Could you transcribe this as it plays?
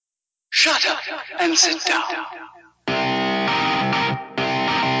Shut up and sit down.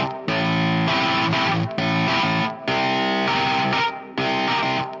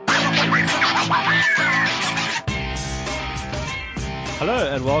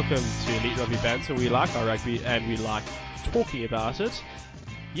 Hello and welcome to Elite Rugby Banter. We like our rugby and we like talking about it.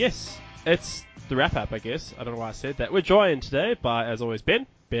 Yes, it's the wrap-up, I guess. I don't know why I said that. We're joined today by, as always, Ben.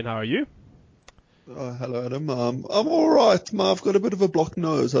 Ben, how are you? Hello, Adam. I'm all right. I've got a bit of a blocked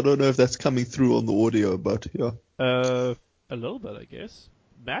nose. I don't know if that's coming through on the audio, but yeah. A little bit, I guess.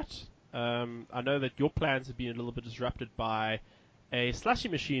 Matt, I know that your plans have been a little bit disrupted by a slushy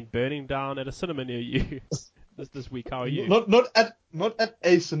machine burning down at a cinema near you this week. How are you? Not at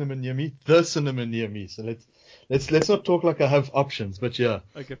a cinema near me, the cinema near me. So let's not talk like I have options, but yeah.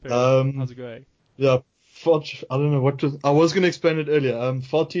 Okay, fair enough. How's it going? Yeah, I don't know I was going to explain it earlier.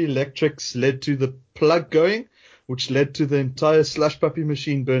 Faulty electrics led to the plug going, which led to the entire slush puppy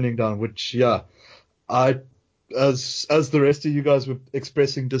machine burning down. Which I as the rest of you guys were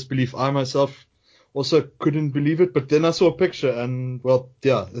expressing disbelief, I myself also couldn't believe it. But then I saw a picture, and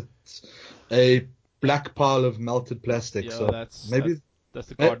it's a black pile of melted plastic. Yeah, so that's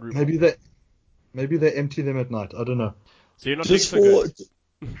the card room. Maybe they empty them at night. I don't know. So you're not doing so good.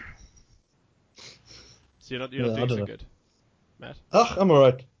 So you're not doing so good, Matt. I'm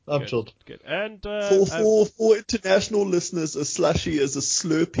alright. I'm Good, chilled. Good. And for international listeners, a slushy is a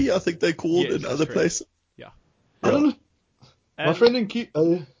Slurpee. I think they call it in other places. Yeah. I don't know. My friend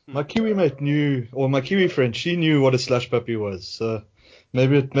in my Kiwi mate knew, or my Kiwi friend, she knew what a slush puppy was. So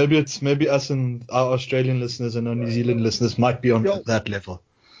maybe us and our Australian listeners and our New Zealand listeners might be on that level.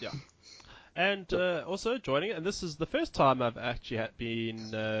 Yeah. And also joining, and this is the first time I've actually had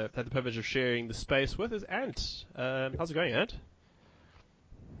the privilege of sharing the space with, is Ant. How's it going, Ant?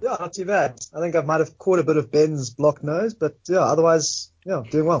 Yeah, not too bad. I think I might have caught a bit of Ben's blocked nose, but otherwise,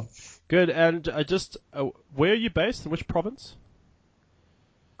 doing well. Good. And where are you based? In which province?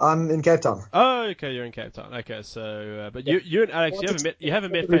 I'm in Cape Town. Oh, okay, you're in Cape Town. Okay, so but you and Alex, you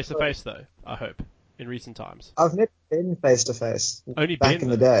haven't met face to face though. I hope in recent times. I've met Ben face to face. Only back Ben, in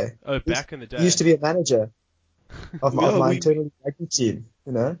the day. Oh, back in the day. He used to be a manager of my internal rugby team.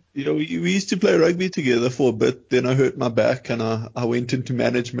 We used to play rugby together for a bit. Then I hurt my back and I went into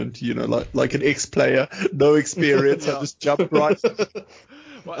management. Like an ex-player, no experience. I just jumped right.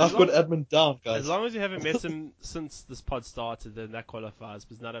 Well, I've got Edmund down, guys. As long as you haven't met him since this pod started, then that qualifies,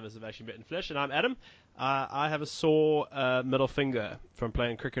 because none of us have actually met in flesh. And I'm Adam. I have a sore middle finger from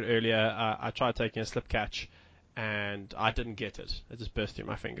playing cricket earlier. I tried taking a slip catch, and I didn't get it. It just burst through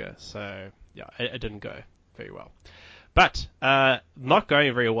my finger. So, it didn't go very well. But not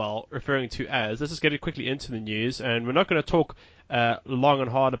going very well, referring to as, let's just get it quickly into the news, and we're not going to talk long and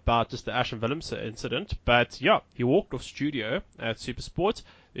hard about just the Ashton Willems incident, but he walked off studio at SuperSport.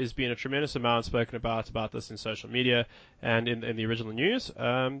 There's been a tremendous amount spoken about this in social media and in the original news.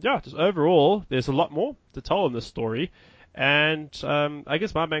 Just overall, there's a lot more to tell in this story, and I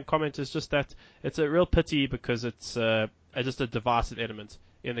guess my main comment is just that it's a real pity because it's just a divisive element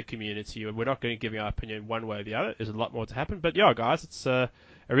in the community. We're not going to give our opinion one way or the other. There's a lot more to happen. But guys, it's a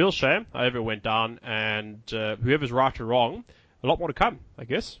real shame however it went down, and whoever's right or wrong, a lot more to come, I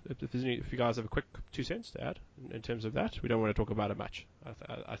guess. If you guys have a quick 2 cents to add in terms of that, we don't want to talk about it much.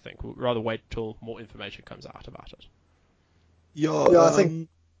 I think we'll rather wait till more information comes out about it. I think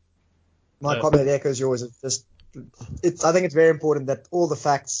my comment echoes yours. I think it's very important that all the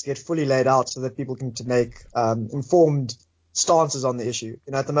facts get fully laid out so that people can make informed stances on the issue.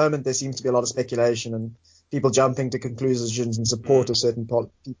 At the moment there seems to be a lot of speculation and people jumping to conclusions in support of certain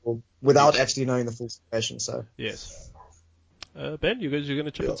people without actually knowing the full situation. So yes. Ben, you're going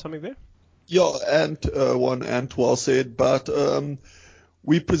to chip in something there? Yeah, Ant well said, but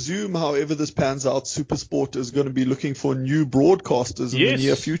we presume, however this pans out, SuperSport is going to be looking for new broadcasters in the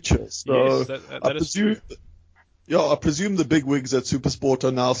near future. So yes, that is true. I presume the big wigs at SuperSport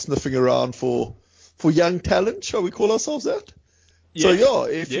are now sniffing around for young talent. Shall we call ourselves that? Yes.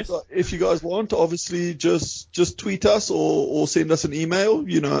 So if you guys want, obviously just tweet us or send us an email,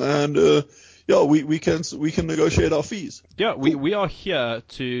 and we can negotiate our fees. Yeah, we are here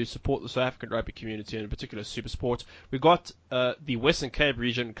to support the South African rugby community, and in particular SuperSport. We've got the Western Cape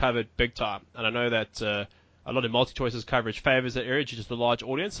region covered big time, and I know that a lot of multi-choices coverage favours that area due to the large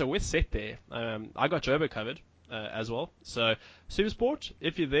audience, so we're set there. I got Joburg covered as well. So SuperSport,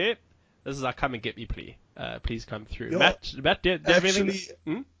 if you're there, this is our come and get me plea. Please come through. Yeah, Matt, do you have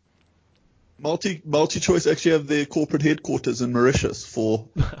anything? MultiChoice actually have their corporate headquarters in Mauritius for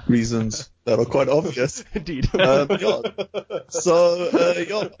reasons that are quite obvious. Indeed.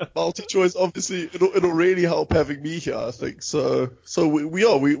 MultiChoice, obviously, it'll really help having me here, I think. So we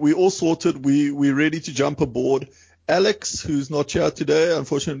all sorted. We're ready to jump aboard. Alex, who's not here today,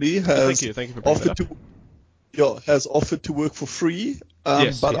 unfortunately, has Thank you for bringing that up. has offered to work for free.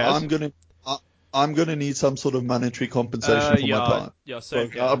 Yes, but I'm gonna need some sort of monetary compensation for my time. Yeah,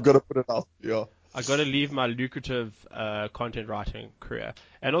 same. So I've got to put it out. Yeah. I got to leave my lucrative content writing career.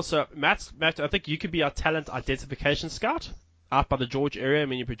 And also, Matt, I think you could be our talent identification scout out by the George area. I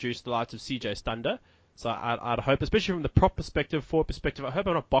mean, you produce the likes of CJ Stunder. So I'd hope, especially from the prop perspective, forward perspective, I hope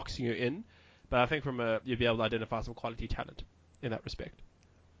I'm not boxing you in, but I think you'll be able to identify some quality talent in that respect.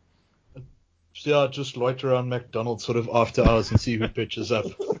 Yeah, just loiter around McDonald's sort of after hours and see who pitches up.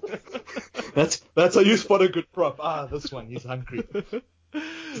 That's how you spot a good prop. This one, he's hungry.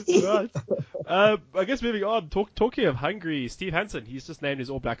 Right. I guess moving on, talking of hungry, Steve Hansen, he's just named his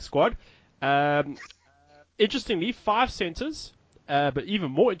All Black squad. Interestingly, 5 centres, but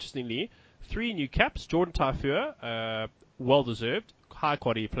even more interestingly, 3 new caps. Jordan Taufua, well-deserved,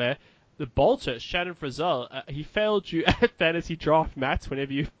 high-quality player. The bolter, Shannon Frizzell, he failed you at fantasy draft, Matt,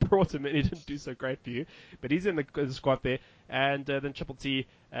 whenever you brought him in. He didn't do so great for you, but he's in the squad there. And then Triple T,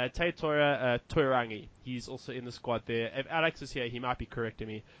 Teitora Toirangi, he's also in the squad there. If Alex is here, he might be correcting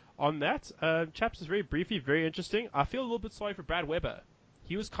me on that. Chaps, is very briefly, very interesting. I feel a little bit sorry for Brad Weber.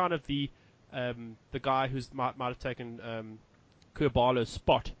 He was kind of the guy who might have taken Kurbalo's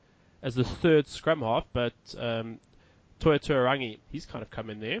spot as the third scrum half, but Toirangi, he's kind of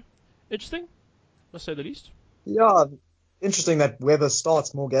come in there. Interesting, to say the least. Yeah, interesting that Weber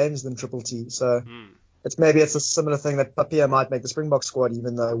starts more games than Triple T. So it's a similar thing that Papia might make the Springbok squad,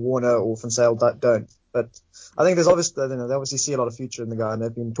 even though Warner or Van Zyl don't. But I think there's obviously, they obviously see a lot of future in the guy, and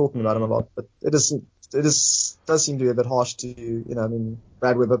they've been talking about him a lot. But it does seem to be a bit harsh to,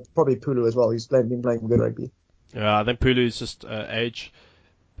 Brad Weber, probably Pulu as well. He's been playing good rugby. Yeah, I think Pulu's just age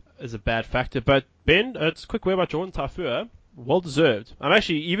is a bad factor. But Ben, it's a quick word about Jordan Taufua. Well deserved.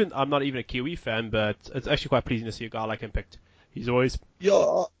 I'm not even a Kiwi fan, but it's actually quite pleasing to see a guy like him picked. He's always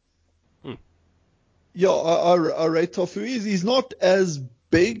I rate Taufua. He's not as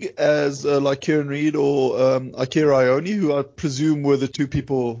big as like Kieran Reid or Akira Ione, who I presume were the two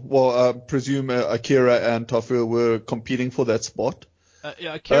people. Well, I presume Akira and Taufua were competing for that spot.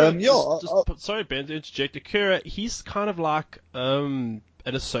 Akira. Sorry, Ben, to interject. Akira, he's kind of like an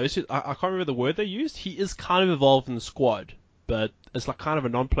associate. I can't remember the word they used. He is kind of involved in the squad, but it's like kind of a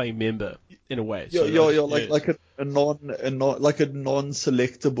non-playing member in a way. Like a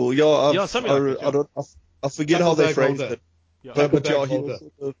non-selectable. I forget how they phrased it.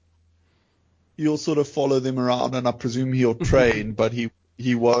 He'll sort of follow them around, and I presume he'll train, but he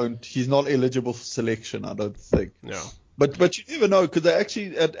won't. He's not eligible for selection, I don't think. Yeah. But you never know, because they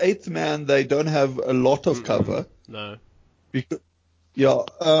actually at 8th man they don't have a lot of cover. No.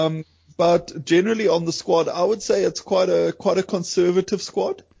 But generally on the squad, I would say it's quite a conservative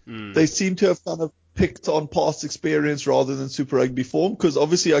squad. They seem to have kind of picked on past experience rather than Super Rugby form, because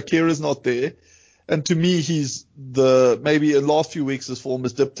obviously Akira's not there, and to me maybe in the last few weeks his form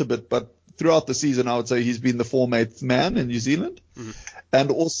has dipped a bit, but throughout the season I would say he's been the form 8th man in New Zealand, and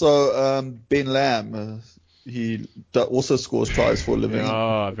also Ben Lamb. He also scores tries for a living.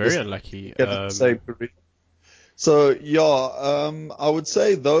 Very unlucky. So I would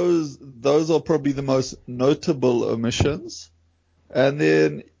say those are probably the most notable omissions. And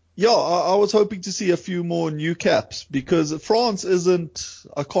then I was hoping to see a few more new caps, because France isn't.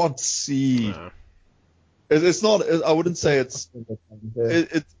 I can't see. No. It's not. I wouldn't say it's.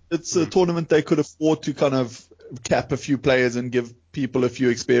 It's a tournament they could afford to kind of cap a few players and give people a few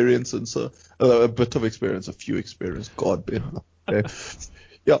experience, and so a bit of experience, a few experience. God, Ben. Okay.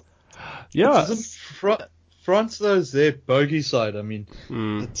 Yeah. France, though, is their bogey side. I mean,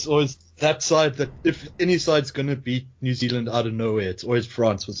 it's always that side that if any side's going to beat New Zealand out of nowhere, it's always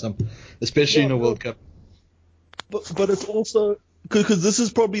France with some, especially in a World Cup. But it's also because this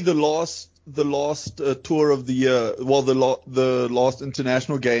is probably the last tour of the year. Well, the last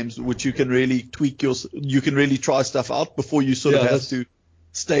international games, which you can really you can really try stuff out before you sort of have to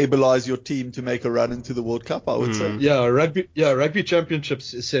stabilize your team to make a run into the World Cup, I would say. Rugby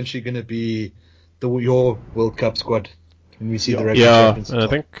Championships essentially going to be your World Cup squad when we see the Rugby Championships. And I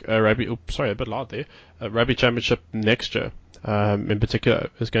think a bit loud there. Rugby Championship next year, in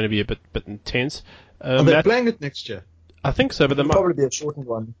particular, is going to be a bit intense. Are they playing it next year? I think so, but there might probably be a shortened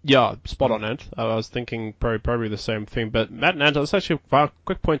one. Yeah, spot on, Ant. I was thinking probably the same thing. But Matt and Ant, that's actually a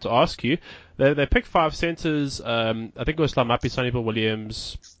quick point to ask you. They picked 5 centres. I think it was Lamapi, Sonny Bill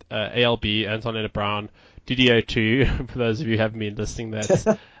Williams, ALB, Anton Leonard-Brown, DDO2, for those of you who haven't been listening, that's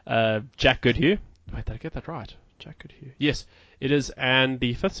Jack Goodhue. Wait, did I get that right? Jack Goodhue. Yes, it is. And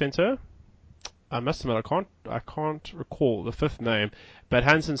the fifth centre, I must admit, I can't recall the fifth name, but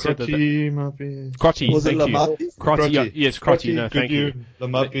Hansen said that... Crotty, Was it thank you. Lamati? Crotty, yes, Crotty, no, thank you.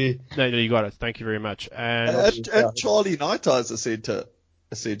 Lamati. No, you got it. Thank you very much. And Charlie Naita is a centre,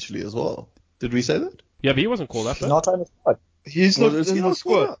 essentially, as well. Did we say that? Yeah, but he wasn't called up. He's not on the squad. He's not in the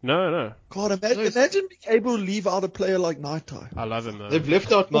squad. No. God, imagine being able to leave out a player like Naita. I love him, though. They've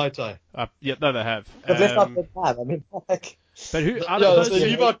left out Naitai. Yeah, no, they have. They've left out Ben Lam. I mean, like... But who? If they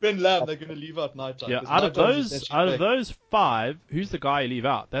leave out Ben Lam, they're going to leave out Naitai. Yeah, out of those five, who's the guy you leave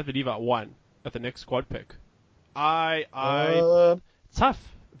out? They have to leave out one at the next squad pick. Tough,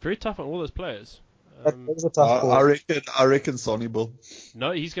 very tough on all those players. That was a tough call. I reckon Sonny Bill.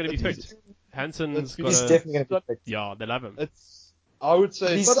 No, he's going to be picked. Hansen's got He's definitely going to be picked. Yeah, they love him. I would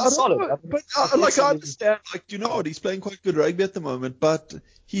say, He's But I solid. don't know, I understand, like, you know what, he's playing quite good rugby at the moment, but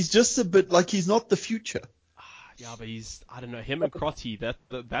he's just a bit like he's not the future. Yeah, but I don't know, him and Crotty,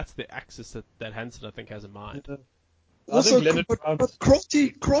 that's the axis that Hansen, I think, has in mind. Also, but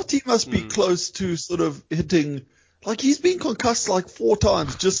Crotty must be close to sort of hitting, like, he's been concussed like 4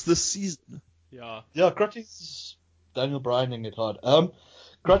 times just this season. Yeah. Yeah, Crotty's Daniel Bryaning it hard.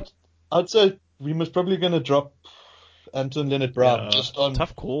 I'd say we must probably going to drop Anton Leonard-Brown just on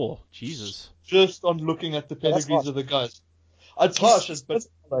tough call. Jesus. Just on looking at the pedigrees of the guys. It's harsh, but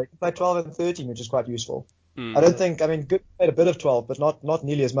like play 12 and 13, which is quite useful. Mm. I don't think. I mean, Good played a bit of 12, but not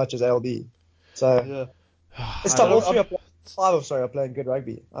nearly as much as ALB. So it's tough. All 5 are playing good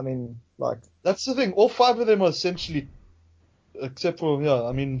rugby. I mean, like that's the thing. All 5 of them are essentially, except for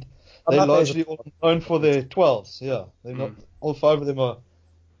I mean, they're largely all known for their 12s. Yeah, they're not. All 5 of them are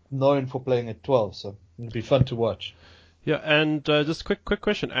known for playing at 12, so it'll be fun to watch. Yeah, and just quick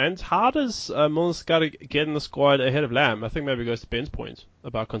question, and how does Mullen-Skjæra get in the squad ahead of Lamb? I think maybe it goes to Ben's point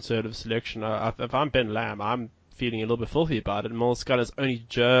about conservative selection. If I'm Ben Lamb, I'm feeling a little bit filthy about it. Mullen-Skjæra's only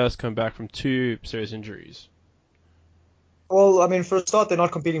just come back from 2 serious injuries. Well, I mean, for a start, they're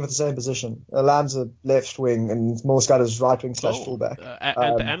not competing for the same position. Lamb's a left wing, and Mullen-Skjæra's right wing / fullback.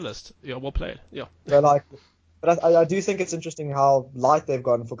 And the analyst, yeah, well played. Yeah. They're like. But I do think it's interesting how light they've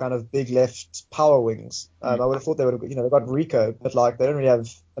gone for kind of big left power wings. I would have thought they would have, they've got Rico, but like they don't really have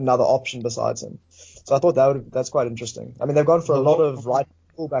another option besides him. So I thought that's quite interesting. I mean, they've gone for a lot of right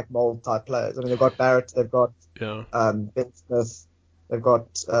fullback mold type players. I mean, they've got Barrett, they've got Ben Smith, they've got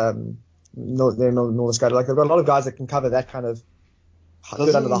Mullen-Skjæra. Like they've got a lot of guys that can cover that kind of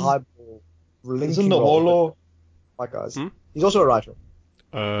good under the high ball linking role. Like guys, he's also a right wing.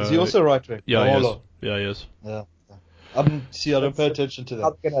 Is he also a right wing? Yeah, he is. Yeah, he is. Yeah. I don't pay attention to that.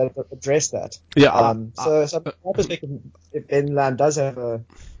 I'm going to address that. Yeah. So from my perspective, if Ben Lam does have a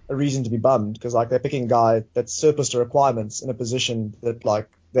reason to be bummed, because like they're picking a guy that's surplus to requirements in a position that like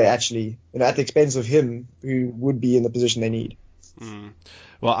they actually, at the expense of him, who would be in the position they need.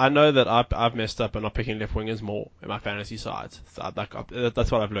 Well, I know that I've messed up and not picking left wingers more in my fantasy sides. So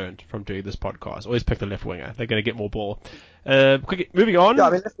that's what I've learned from doing this podcast. Always pick the left winger. They're going to get more ball. Quickly, moving on. Yeah, I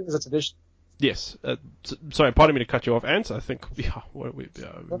mean, left wingers are tradition. Yes. Sorry, pardon me to cut you off, Ant. I think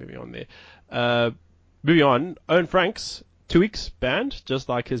moving on there. Moving on. Owen Franks, 2 weeks banned, just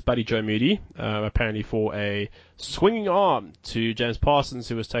like his buddy Joe Moody, apparently for a swinging arm to James Parsons,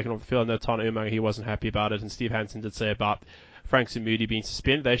 who was taken off the field. No, Tana Umang, he wasn't happy about it, and Steve Hansen did say about Franks and Moody being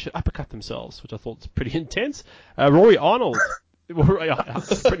suspended, they should uppercut themselves, which I thought was pretty intense. Rory Arnold. Pretty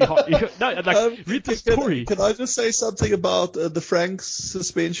hot. Read the story. Can I just say something about the Franks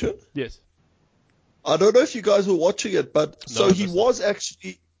suspension? Yes. I don't know if you guys were watching it, but he was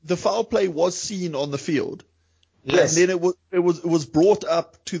actually, the foul play was seen on the field. Yes. And then it was brought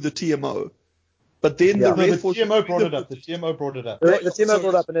up to the TMO. But then the ref was... The TMO brought it up. The TMO brought it up. The TMO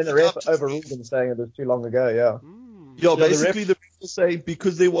brought it up, and then the ref overruled him, saying it was too long ago, Yeah, basically the ref was saying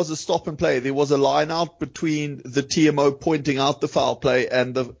because there was a stop and play, there was a line out between the TMO pointing out the foul play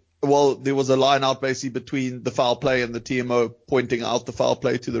and there was a line out basically between the foul play and the TMO pointing out the foul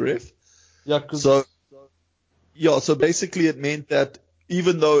play to the ref. Yeah, so basically it meant that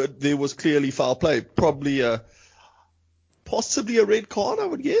even though there was clearly foul play, possibly a red card, I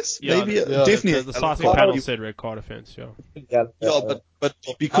would guess. Definitely. The Southern panel said red card offense, but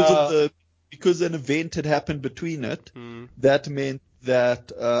because an event had happened between it, that meant that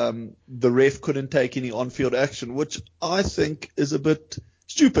the ref couldn't take any on-field action, which I think is a bit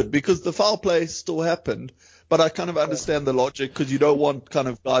stupid because the foul play still happened. But I kind of understand the logic because you don't want kind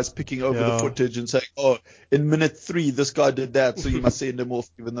of guys picking over the footage and saying, oh, in minute 3, this guy did that, so you must send him off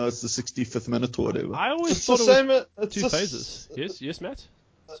even though it's the 65th minute or whatever. I always it's thought the same, it was two phases. Yes, Matt?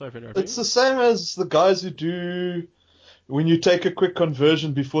 Sorry for interrupting. It's the same as the guys who do when you take a quick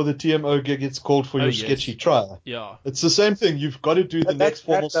conversion before the TMO gets called for your sketchy try. Yeah. It's the same thing. You've got to do the next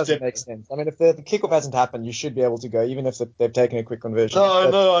formal step. That doesn't make sense. I mean, if the kickoff hasn't happened, you should be able to go, even if they've taken a quick conversion.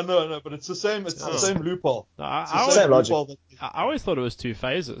 No, I know, but it's the same. It's the same loophole. No, same logic. I always thought it was 2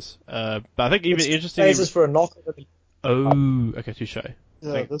 phases. But I think even interesting. Phases for a knock. Oh, okay, touche.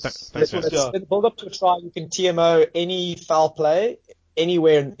 Yeah, In the build up to a try, you can TMO any foul play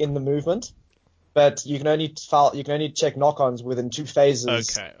anywhere in the movement, but you can only check knock-ons within 2 phases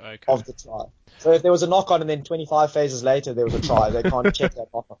of the try. So if there was a knock-on and then 25 phases later there was a try, they can't check that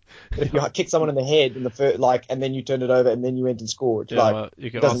knock-on. But if you kick someone in the head in the first, and then you turned it over and then you went and scored, you can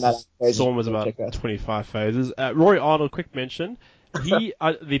it doesn't matter. Storm was about 25 phases. Rory Arnold, quick mention.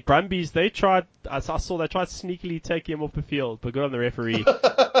 The Brumbies, they tried sneakily taking him off the field, but good on the referee.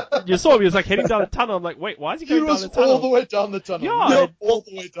 You saw him, he was like heading down the tunnel. I'm like, wait, why is he going down the tunnel? All the way down the tunnel. Yeah. All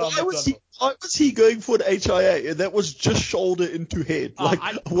the way down the tunnel. Why was he going for an HIA? That was just shoulder into head.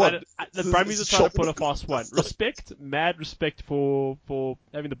 The Brumbies are trying to put a fast one. Mad respect for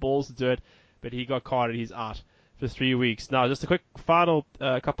having the balls to do it, but he got carded. He's out for 3 weeks. Now, just a quick final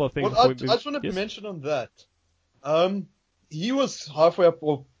couple of things. Well, I just want to mention on that. He was halfway up,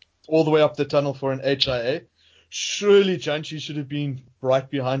 or all the way up the tunnel for an HIA. Surely Janchi should have been right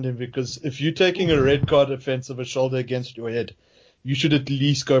behind him, because if you're taking a red card offense of a shoulder against your head, you should at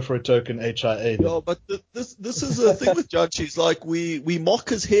least go for a token HIA. No, but this is the thing with Janchi's. Like, we mock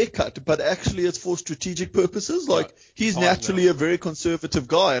his haircut, but actually it's for strategic purposes. Like, he's naturally a very conservative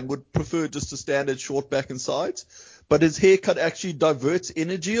guy and would prefer just a standard short back and sides. But his haircut actually diverts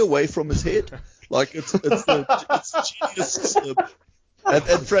energy away from his head. Like, it's genius. And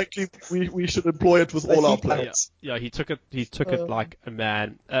frankly, we should employ it with all our players. Yeah, he took it like a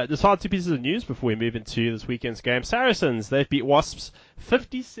man. There's 2 pieces of news before we move into this weekend's game. Saracens, they've beat Wasps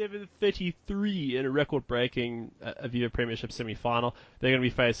 57-33 in a record-breaking Aviva Premiership semi-final. They're going to be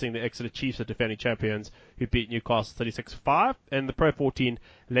facing the Exeter Chiefs, the defending champions, who beat Newcastle 36-5. And the Pro 14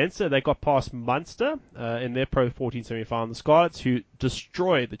 Leinster, they got past Munster in their Pro 14 semi-final. The Scarlets, who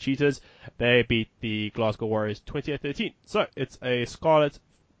destroyed the Cheetahs, they beat the Glasgow Warriors 28-13. So it's a Scarlet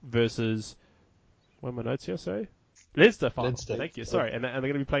versus, what are my notes here, sorry? Leinster final. Leinster. Thank you, sorry. And they're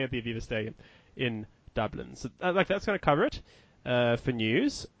going to be playing at the Aviva Stadium in Dublin. So that's going to cover it for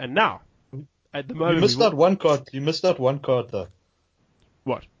news. And now, at the moment... You missed out one card. You missed out one card, though.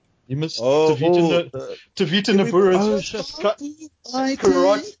 What? You missed Tavita Nabura's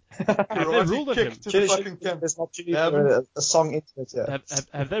karate. Have they ruled on him? There's not a song into it yet.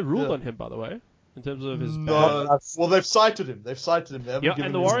 Have they ruled on him, by the way? In terms of his... No. Well, they've cited him. They haven't given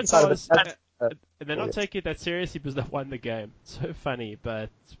and the him Waratahs... They're not taking it that seriously because they've won the game. So funny, but...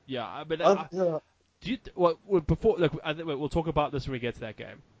 Yeah, but... We'll talk about this when we get to that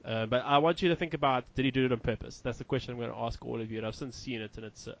game. But I want you to think about, did he do it on purpose? That's the question I'm going to ask all of you, and I've since seen it, and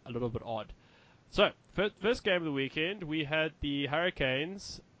it's a little bit odd. So, first game of the weekend, we had the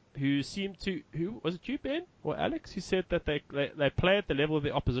Hurricanes, who seemed to... Who was it, you, Ben? Or Alex? Who said that they play at the level of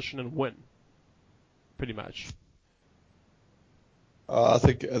the opposition and win? Pretty much. I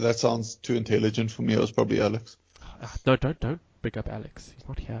think that sounds too intelligent for me. It was probably Alex. No, don't pick up Alex. He's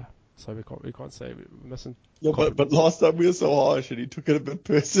not here. So we can't say, we mustn't... Yeah, but last time we were so harsh and he took it a bit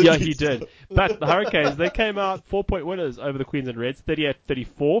personally. Yeah, he did. But the Hurricanes, they came out 4-point winners over the Queensland Reds,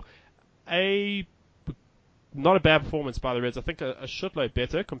 38-34. Not a bad performance by the Reds. I think a shitload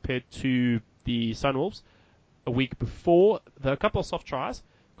better compared to the Sunwolves a week before. There are a couple of soft tries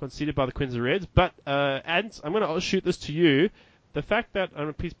conceded by the Queensland Reds. But, and I'm going to shoot this to you. The fact that,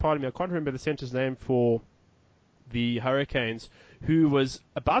 please pardon me, I can't remember the centre's name for the Hurricanes, who was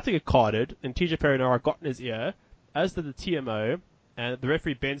about to get carded, and TJ Perenara got in his ear, as did the TMO, and the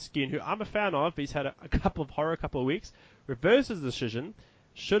referee Ben Skeen, who I'm a fan of, he's had a couple of weeks, reverses the decision,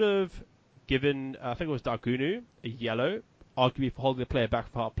 should have given, I think it was Dargunu, a yellow, arguably for holding the player back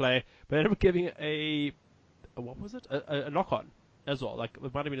for foul play, but ended up giving a knock-on as well. Like,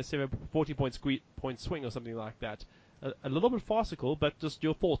 it might have been a 40-point swing or something like that. A little bit farcical, but just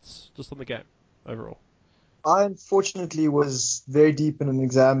your thoughts just on the game overall. I unfortunately was very deep in an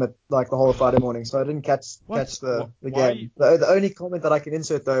exam at the whole of Friday morning, so I didn't catch the game. The only comment that I can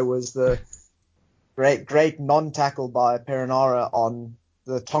insert though was the great non-tackle by Perenara on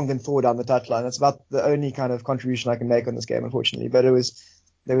the Tongan forward down the touchline. That's about the only kind of contribution I can make on this game, unfortunately. But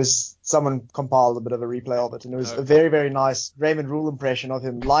there was someone compiled a bit of a replay of it, and it was a very, very nice Raymond Rule impression of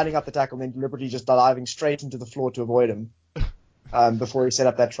him lining up the tackle and then deliberately just diving straight into the floor to avoid him. Before he set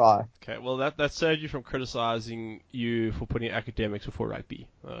up that try. Okay, well that saved you from criticizing you for putting academics before rugby.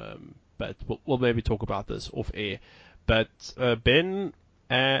 But we'll maybe talk about this off air. But Ben,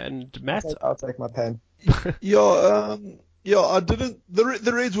 And Matt? I'll take my pen. I didn't.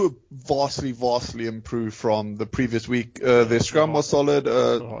 The Reds were vastly improved from the previous week. Their scrum was solid.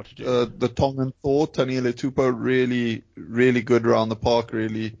 The Tongan Thor, Taniele Tupou, really good around the park,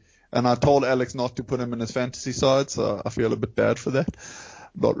 really. And I told Alex not to put him in his fantasy side, so I feel a bit bad for that.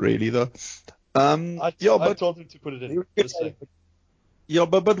 Not really though. I told him to put it in.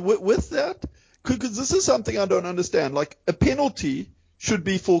 But with that, because this is something I don't understand. Like, a penalty should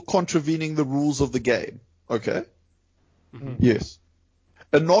be for contravening the rules of the game. Okay. Mm-hmm. Yes.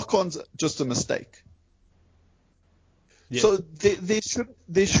 A knock-on's just a mistake. Yes. So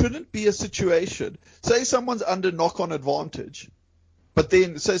there shouldn't be a situation. Say someone's under knock-on advantage, but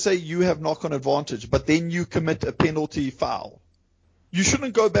then say you have knock-on advantage, but then you commit a penalty foul. You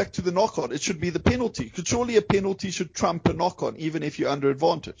shouldn't go back to the knock-on. It should be the penalty. Because surely a penalty should trump a knock-on, even if you're under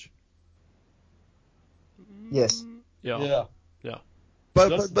advantage. Yes. Yeah.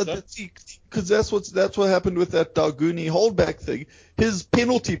 But because that's what happened with that Dauguni holdback thing. His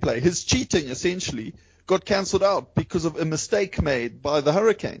penalty play, his cheating essentially, got cancelled out because of a mistake made by the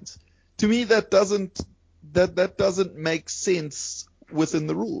Hurricanes. To me, that doesn't make sense within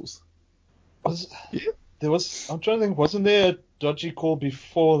the rules. I'm trying to think. Wasn't there a dodgy call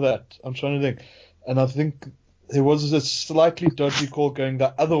before that? I'm trying to think, and I think there was a slightly dodgy call going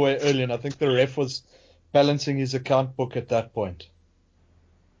the other way early, and I think the ref was balancing his account book at that point.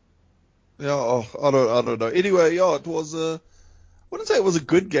 Yeah, I don't know. Anyway, it was I wouldn't say it was a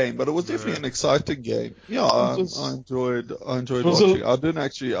good game, but it was definitely an exciting game. Yeah, I enjoyed watching. I didn't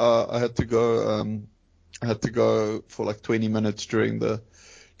actually. I had to go for like 20 minutes during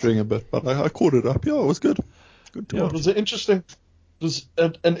a bit, but I caught it up. Yeah, it was good. Good to watch. It was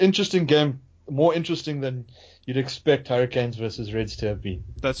an interesting game, more interesting than you'd expect Hurricanes versus Reds to have been.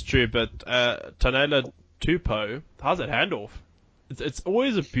 That's true, but Taniele Tupou, how's that handoff? It's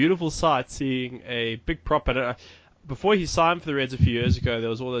always a beautiful sight seeing a big prop. And before he signed for the Reds a few years ago, there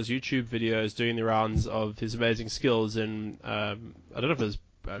was all those YouTube videos doing the rounds of his amazing skills in, I don't know if it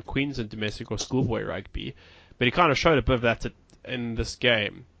was Queensland domestic or schoolboy rugby, but he kind of showed a bit of that in this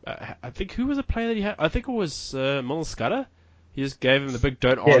game. I think who was the player that he had? I think it was Mill Scudder. He just gave him the big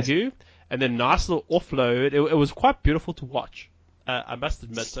don't argue, and then nice little offload. It was quite beautiful to watch, I must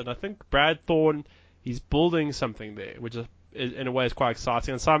admit. And I think Brad Thorne, he's building something there, which is, in a way is quite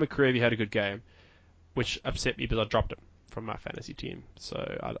exciting. And Simon Karevi had a good game, which upset me because I dropped him from my fantasy team. So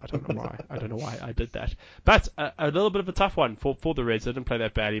I don't know why. I don't know why I did that. But a little bit of a tough one for the Reds. They didn't play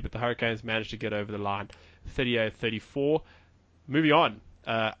that badly, but the Hurricanes managed to get over the line, 38-34. Moving on.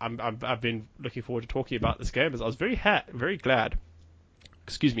 I've been looking forward to talking about this game as I was very glad.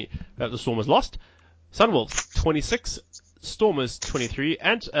 That the Stormers lost. Sunwolves 26, Stormers 23,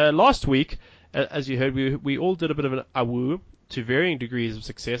 and last week, as you heard, we all did a bit of an awoo to varying degrees of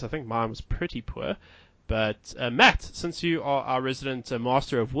success. I think mine was pretty poor, but Matt, since you are our resident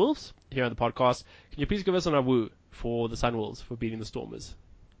master of Wolves here on the podcast, can you please give us an awoo for the Sunwolves for beating the Stormers?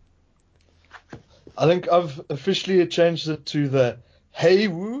 I think I've officially changed it to the Hey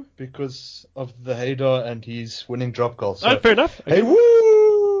Woo because of the Haydar and his winning drop goal. So, fair enough. Okay. Hey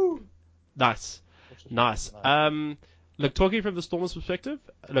Woo! Nice. Look, talking from the Stormers' perspective,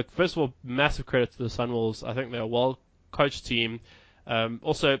 first of all, massive credit to the Sunwolves. I think they're a well-coached team.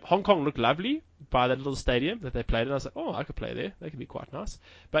 Also, Hong Kong looked lovely by that little stadium that they played in. I was like, oh, I could play there. They could be quite nice.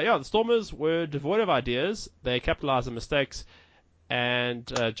 But yeah, the Stormers were devoid of ideas. They capitalized on mistakes. And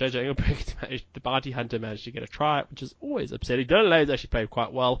JJ Engelbrecht, the bounty hunter, managed to get a try, which is always upsetting. Dylan Lane's actually played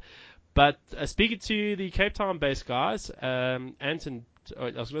quite well. But speaking to the Cape Town-based guys, Anton, I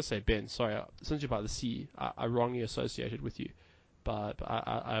was going to say Ben, sorry, since you're by the sea, I wrongly associated with you. But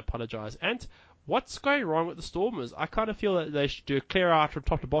I apologize. And what's going wrong with the Stormers? I kind of feel that they should do a clear out from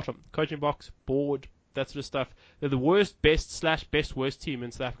top to bottom. Coaching box, board, that sort of stuff. They're the worst, best, worst team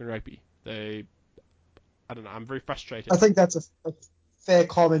in South African rugby. I don't know, I'm very frustrated. I think that's a fair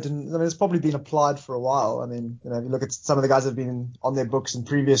comment, and I mean, it's probably been applied for a while. I mean, if you look at some of the guys that have been on their books in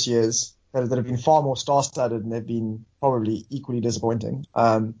previous years that have been far more star-studded, and they've been probably equally disappointing.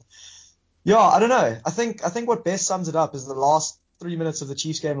 I don't know. I think what best sums it up is the last 3 minutes of the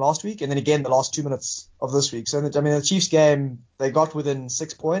Chiefs game last week, and then again the last 2 minutes of this week. So, the Chiefs game, they got within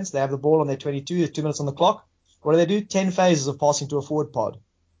 6 points. They have the ball on their 22. There's 2 minutes on the clock. What do? 10 phases of passing to a forward pod.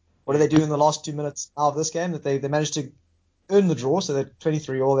 What do they do in the last 2 minutes of this game? That they managed to earn the draw, so they're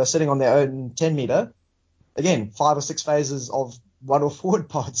 23 all. They're sitting on their own 10 meter. Again, 5 or 6 phases of one or forward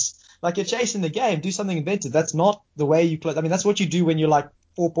pods. Like, you're chasing the game. Do something inventive. That's not the way you play. I mean, that's what you do when you're like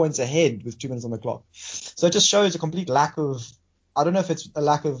 4 points ahead with 2 minutes on the clock. So it just shows a complete lack of, I don't know if it's a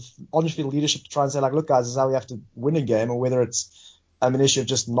lack of on-field leadership to try and say, like, look, guys, this is how we have to win a game, or whether it's an issue of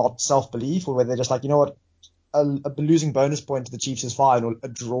just not self-belief, or whether they're just like, you know what, a losing bonus point to the Chiefs is fine, or a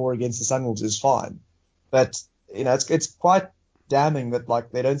draw against the Sunwolves is fine. But, it's quite damning that,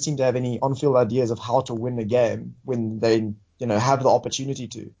 like, they don't seem to have any on-field ideas of how to win a game when they, have the opportunity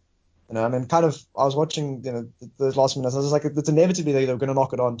to. I was watching, those last minutes. I was like, it's inevitably they were going to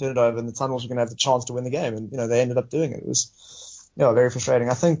knock it on, turn it over, and the Sunwolves were going to have the chance to win the game. And, they ended up doing it. It was, very frustrating.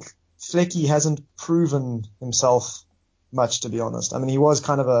 I think Flecky hasn't proven himself much, to be honest. I mean, he was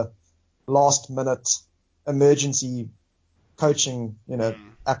kind of a last-minute emergency coaching,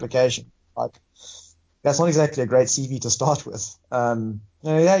 application. Like, that's not exactly a great CV to start with.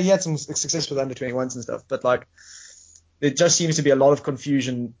 He had some success with under-21s and stuff, but, like, there just seems to be a lot of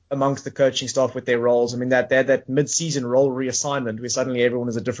confusion amongst the coaching staff with their roles. I mean, they had that mid-season role reassignment where suddenly everyone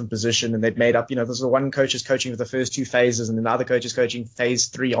is a different position, and they've made up, there's the one coach is coaching for the first 2 phases, and then the other coach is coaching phase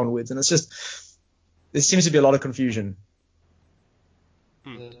 3 onwards. And it's just, there seems to be a lot of confusion.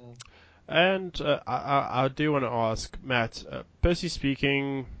 And I do want to ask, Matt, personally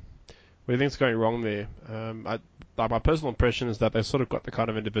speaking, what do you think is going wrong there? My personal impression is that they've sort of got the kind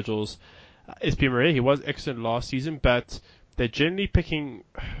of individuals. SP Maria, he was excellent last season, but they're generally picking,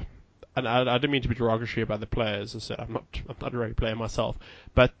 and I don't mean to be derogatory about the players. As I said, I'm not a rugby player myself,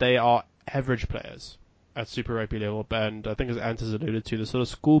 but they are average players at Super Rugby level. And I think, as Ant has alluded to, the sort of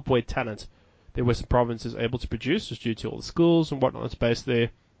schoolboy talent that Western Province is able to produce, just due to all the schools and whatnot that's based there,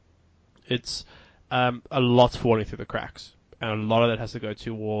 it's a lot's falling through the cracks. And a lot of that has to go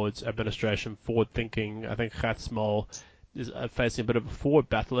towards administration, forward thinking. I think Gatsmal is facing a bit of a forward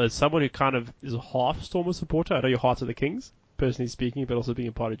battle as someone who kind of is a half Stormer supporter. I know your heart of the Kings, personally speaking, but also being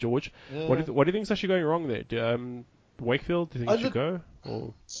a part of George. Yeah. What do you think is actually going wrong there? Wakefield, do you think it should go?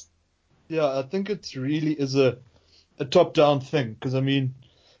 Or? Yeah, I think it really is a top-down thing, because, I mean,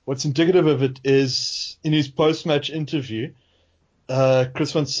 what's indicative of it is in his post-match interview,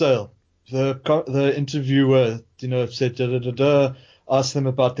 Chris Van Zyl, the interviewer, said asked them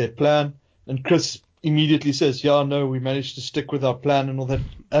about their plan, and Chris immediately says, yeah, no, we managed to stick with our plan and all that.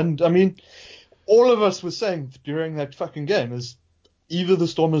 And, I mean, all of us were saying during that fucking game is either the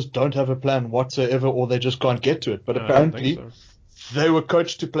Stormers don't have a plan whatsoever or they just can't get to it. But apparently they were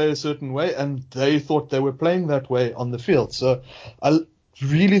coached to play a certain way, and they thought they were playing that way on the field. So I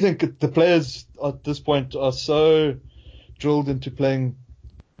really think the players at this point are so drilled into playing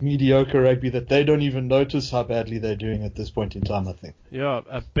mediocre rugby that they don't even notice how badly they're doing at this point in time, I think. Yeah,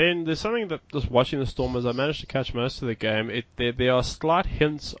 Ben, there's something that just watching the Stormers, I managed to catch most of the game. There are slight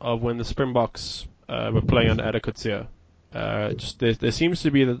hints of when the Springboks were playing under Adekotsia. There seems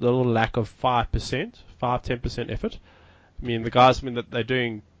to be a little lack of 5-10% effort. I mean, the guys,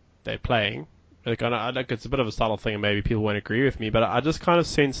 that they're playing. Like, I think it's a bit of a subtle thing, and maybe people won't agree with me, but I just kind of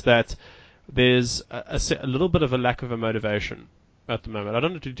sense that there's a little bit of a lack of a motivation at the moment. I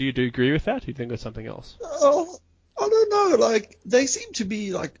don't know, do you agree with that? Do you think it's something else? Oh, I don't know. Like, they seem to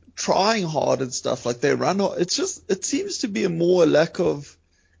be, like, trying hard and stuff. Like, they run. It seems to be a lack of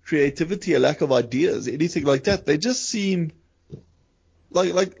creativity, a lack of ideas, anything like that. They just seem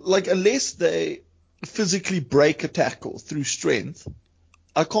like unless they physically break a tackle through strength,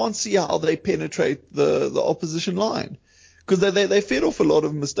 I can't see how they penetrate the opposition line, because they fed off a lot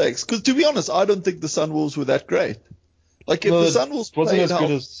of mistakes. Because, to be honest, I don't think the Sunwolves were that great. Like, if the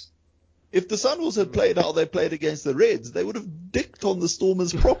Sunwolves had played how they played against the Reds, they would have dicked on the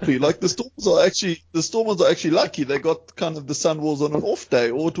Stormers properly. Like, the Stormers are actually lucky they got kind of the Sunwolves on an off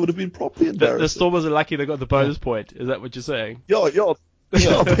day, or it would have been properly embarrassing. The Stormers are lucky they got the bonus point. Is that what you're saying? Yeah.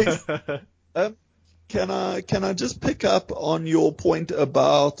 Can I just pick up on your point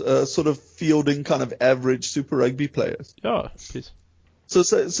about sort of fielding kind of average Super Rugby players? Yeah, please. So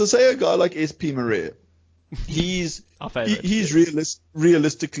say a guy like SP Maria. He's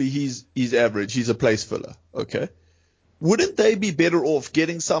realistically he's average. He's a place filler. Okay. Wouldn't they be better off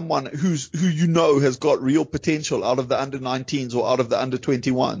getting someone who has got real potential out of the under-19s or out of the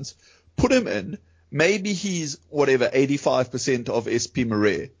under-21s? Put him in. Maybe he's 85% of SP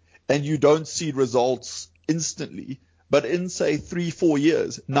Maria, and you don't see results instantly. But in, say, 3-4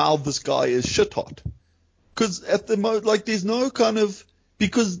 years, now this guy is shit hot. Because at the moment, there's no kind of.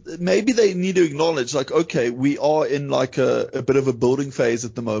 Because maybe they need to acknowledge, okay, we are in a bit of a building phase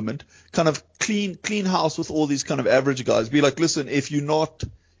at the moment. Kind of clean house with all these kind of average guys. Be like, listen, if you're not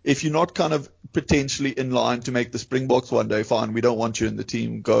kind of potentially in line to make the Springboks one day, fine, we don't want you in the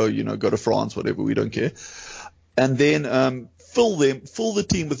team. Go to France, whatever, we don't care. And then fill the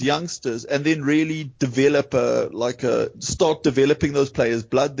team with youngsters, and then really develop start developing those players,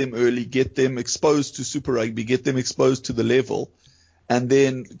 blood them early, get them exposed to Super Rugby, get them exposed to the level. And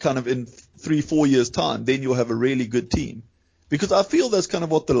then kind of in 3-4 years' time, then you'll have a really good team. Because I feel that's kind of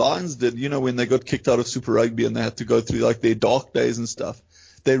what the Lions did, when they got kicked out of Super Rugby and they had to go through like their dark days and stuff.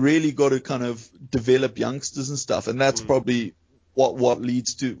 They really got to kind of develop youngsters and stuff, and that's probably what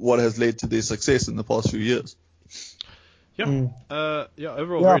has led to their success in the past few years. Yeah.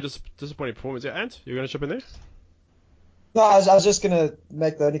 Overall, very disappointing performance. Yeah, Ant, you're going to chip in there? No, I was just going to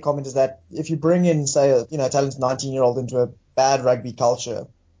make the only comment is that if you bring in, say, a talented 19-year-old into a bad rugby culture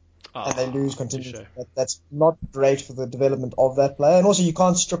and they lose continuously, that's not great for the development of that player. And also, you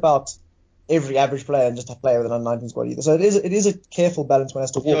can't strip out every average player and just play with an under-19 squad either. So it is a careful balance one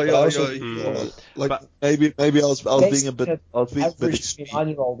has to walk. Maybe I was being a bit. Average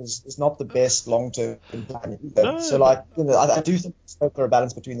 29-year-old is not the best long-term plan. I do think there's a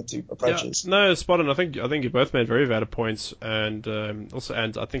balance between the two approaches. Yeah, no, spot on. I think you both made very valid points, and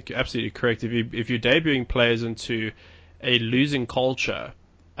I think you're absolutely correct. If you're debuting players into a losing culture,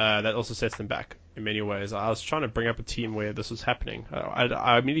 that also sets them back in many ways. I was trying to bring up a team where this was happening.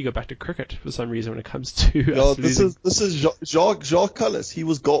 I immediately go back to cricket for some reason when it comes to this is Jacques Cullis. He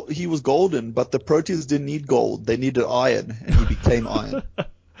was golden, but the Proteas didn't need gold. They needed iron, and he became iron.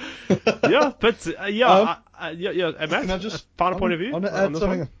 Yeah, but Matt, can I just final point of view? I just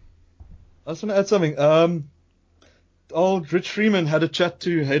want to add something. Old Rich Freeman had a chat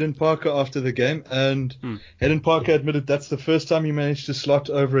to Hayden Parker after the game, and Hayden Parker admitted that's the first time he managed to slot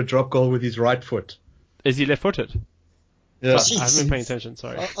over a drop goal with his right foot. Is he left-footed? Yeah. I haven't been paying attention,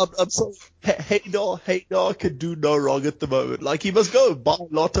 sorry. I'm sorry. Haydar could do no wrong at the moment. Like, he must go buy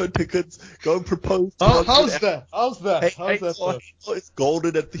lotto tickets, go and propose. How's that? Haydar is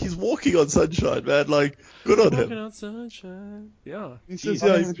golden. He's walking on sunshine, man. Like, good on him. Walking on sunshine. Yeah. He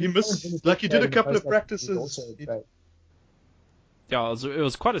says, he missed, he did a couple of practices. Yeah, it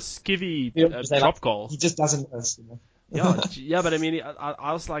was quite a skivvy drop goal. He just doesn't miss. Yeah, but I mean,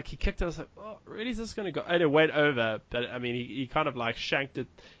 I was like, he kicked it. I was like, oh, really? Is this going to go? And it went over, but I mean, he kind of like shanked it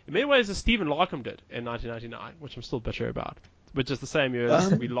in many ways as Stephen Larkham did in 1999, which I'm still bitter about. Which is the same year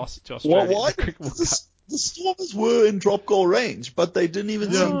as we lost to Australia. Why? The Stormers were in drop goal range, but they didn't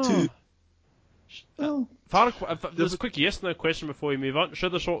even seem to. There's a quick yes/no question before we move on.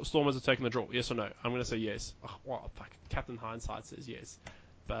 Should the Stormers have taken the draw? Yes or no? I'm going to say yes. Oh, wow, Captain Hindsight says yes,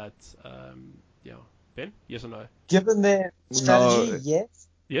 but Ben, yes or no? Given their strategy, yes.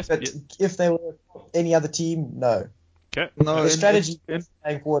 Yes. But if they were any other team, no. Okay. No. The strategy is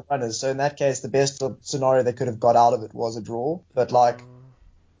playing forward runners, so in that case, the best scenario they could have got out of it was a draw. But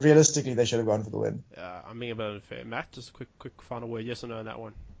realistically, they should have gone for the win. Yeah, I'm being a bit unfair. Matt, just a quick final word, yes or no on that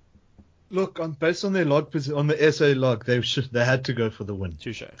one? Look, based on their log, on the SA log, they had to go for the win.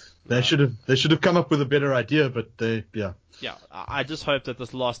 Touche. They should have come up with a better idea, but Yeah, I just hope that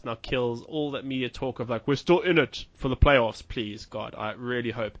this loss now kills all that media talk of we're still in it for the playoffs. Please, God, I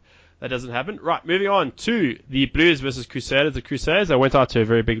really hope that doesn't happen. Right, moving on to the Blues versus Crusaders. The Crusaders, they went out to a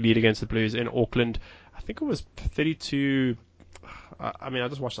very big lead against the Blues in Auckland. I think it was 32. I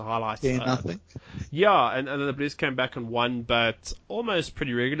just watched the highlights. Nothing. Yeah, and then the Blues came back and won, but almost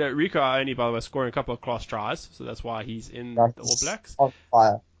pretty regular. Rico Ioane, by the way, scoring a couple of class tries, so that's why he's in the All Blacks. On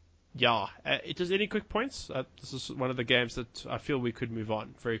fire. Yeah. Just any quick points? This is one of the games that I feel we could move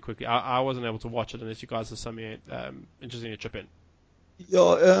on very quickly. I wasn't able to watch it unless you guys have something interesting to chip in.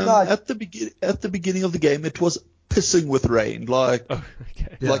 Yeah, at the beginning of the game, it was pissing with rain.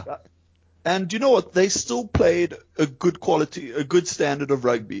 And you know what? They still played a good standard of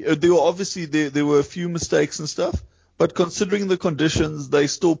rugby. There were a few mistakes and stuff, but considering the conditions, they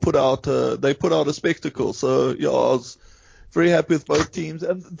still put out a spectacle. So yeah, I was very happy with both teams.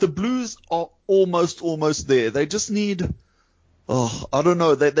 And the Blues are almost there. They just need, I don't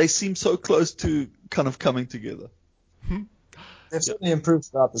know. They seem so close to kind of coming together. They've certainly improved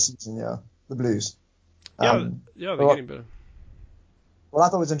throughout the season. Yeah, the Blues. They're getting better. What I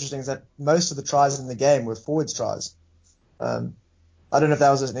thought was interesting is that most of the tries in the game were forwards tries. I don't know if that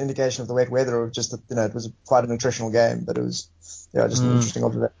was an indication of the wet weather or just that it was quite an attritional game, but it was just an interesting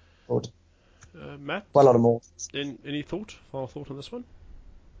observation. Matt, quite a lot of more. Any final thought on this one?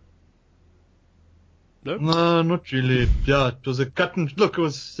 No? No, not really. Yeah, it was a cut and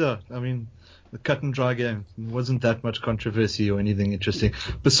dry game. It wasn't that much controversy or anything interesting.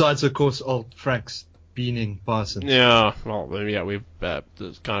 Besides, of course, old Frank's beaning Parsons. Yeah, well, we've kind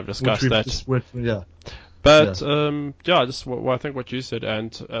of discussed that. I think what you said,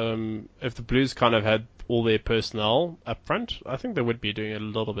 and if the Blues kind of had all their personnel up front, I think they would be doing a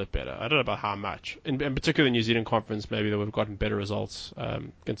little bit better. I don't know about how much. In particular, the New Zealand Conference, maybe they would have gotten better results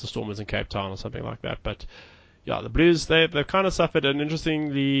against the Stormers in Cape Town or something like that. But yeah, the Blues, they've kind of suffered. And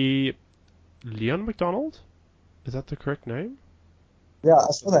interestingly, Leon McDonald, is that the correct name? Yeah,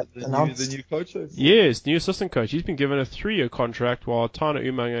 I saw that The announced. new coach. Yes, new assistant coach. He's been given a 3-year contract, while Tana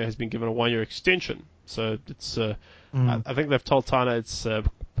Umanga has been given a 1-year extension. So it's, I think they've told Tana it's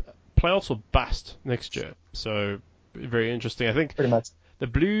playoffs or bust next year. So very interesting. I think Pretty much. the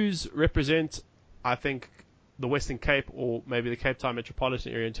Blues represent, I think, the Western Cape or maybe the Cape Town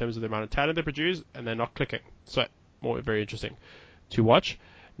metropolitan area in terms of the amount of talent they produce, and they're not clicking. So very interesting to watch.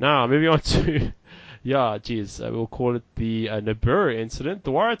 Now moving on to. Yeah, geez, we'll call it the Nabura incident.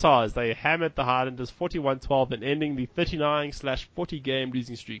 The Waratahs, they hammered the Highlanders 41-12 and ending the 39/40 game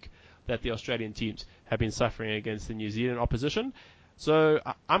losing streak that the Australian teams have been suffering against the New Zealand opposition. So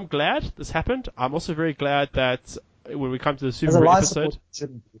I'm glad this happened. I'm also very glad that when we come to the Super Bowl episode...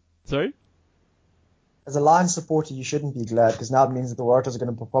 Sorry? As a Lions supporter, you shouldn't be glad, because now it means that the Waratahs are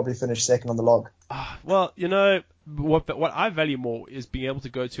going to probably finish second on the log. Well, what I value more is being able to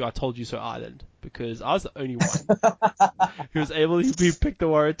go to I Told You So Island, because I was the only one who was able to pick the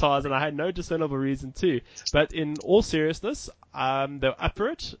Waratahs, and I had no discernible reason to. But in all seriousness, they were up for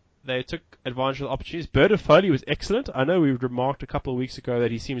it. They took advantage of the opportunities. Bird Foley was excellent. I know we remarked a couple of weeks ago that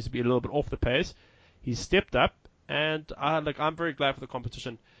he seems to be a little bit off the pace. He stepped up, and I'm very glad for the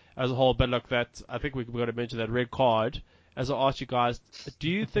competition as a whole. But look, I think we've got to mention that red card. As I asked you guys, do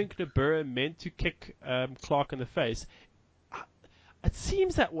you think Nabura meant to kick Clark in the face? It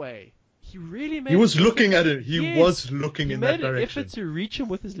seems that way. He really made. He was looking at it. He Yes, was looking in that direction. He made an effort to reach him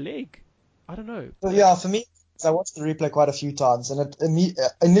with his leg. I don't know. Well, yeah, for me, I watched the replay quite a few times, and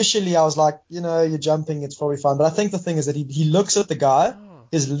initially I was like, you're jumping, it's probably fine. But I think the thing is that he looks at the guy,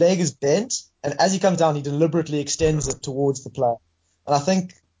 his leg is bent, and as he comes down, he deliberately extends it towards the player. And I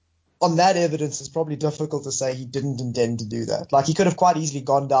think on that evidence, it's probably difficult to say he didn't intend to do that. Like, he could have quite easily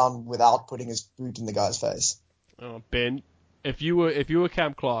gone down without putting his boot in the guy's face. Oh, Ben, if you were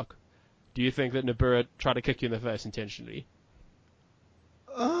Cam Clark, do you think that Nabura tried to kick you in the face intentionally?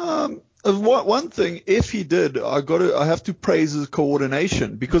 One thing, if he did, I have to praise his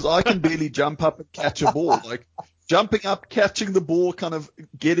coordination, because I can barely jump up and catch a ball. Like, jumping up, catching the ball, kind of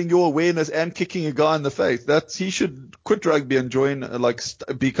getting your awareness and kicking a guy in the face. He should quit rugby and join,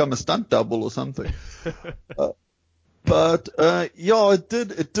 become a stunt double or something. But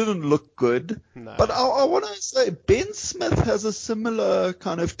it didn't look good. No. But I want to say Ben Smith has a similar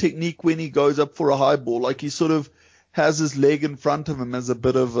kind of technique when he goes up for a high ball. Like, he sort of has his leg in front of him as a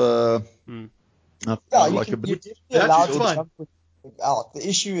bit of a. You're definitely allowed to jump with his leg out. The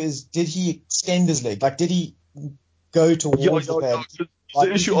issue is, did he extend his leg? Like, did he go towards the band?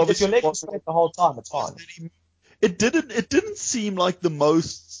 The issue, obviously, if your leg was straight the whole time, it's fine. It didn't seem like the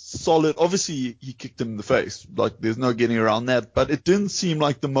most solid. Obviously, he kicked him in the face. Like, there's no getting around that. But it didn't seem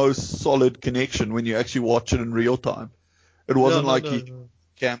like the most solid connection when you actually watch it in real time. It wasn't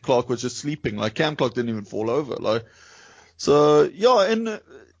Cam Clark was just sleeping. Like, Cam Clark didn't even fall over. Like, so yeah,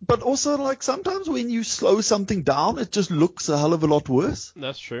 but also, like, sometimes when you slow something down, it just looks a hell of a lot worse.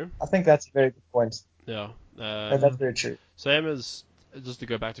 That's true. I think that's a very good point. Yeah. That's very true. Same as, just to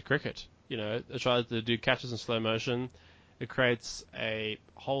go back to cricket, it tries to do catches in slow motion. It creates a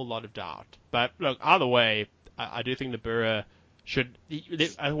whole lot of doubt. But look, either way, I do think Nabura should.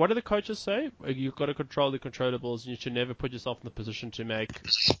 What do the coaches say? You've got to control the controllables, and you should never put yourself in the position to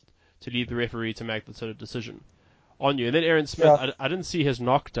lead the referee to make the sort of decision on you. And then Aaron Smith, yeah. I didn't see his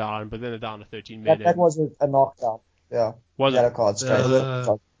knockdown, but then they're down to 13 men. That was a knockdown. Yeah. Was yellow it? Card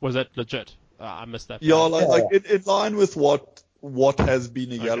straight. Was that legit? I missed that. Yeah, in line with what has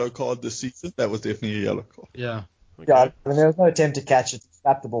been a yellow card this season, that was definitely a yellow card. Yeah. Okay. Yeah, I mean, there was no attempt to catch it,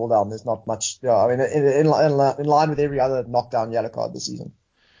 slap the ball down. There's not much. Yeah, I mean, in line with every other knockdown yellow card this season.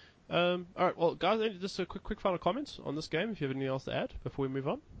 All right, well, guys, just a quick final comment on this game, if you have anything else to add before we move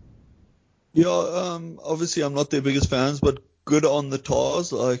on. Yeah, obviously I'm not their biggest fans, but good on the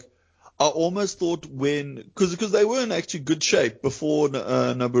Tars. Like, I almost thought because they were in actually good shape before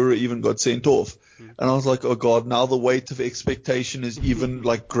Nabura even got sent off, and I was like, oh god, now the weight of expectation is even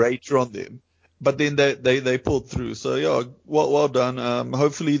like greater on them. But then they pulled through. So yeah, well done.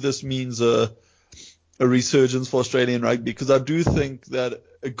 Hopefully this means a resurgence for Australian rugby, because I do think that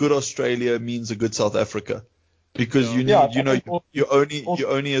a good Australia means a good South Africa, because you're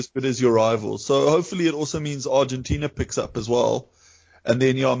only as good as your rivals. So hopefully it also means Argentina picks up as well. And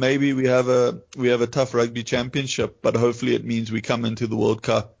then maybe we have a tough rugby championship, but hopefully it means we come into the World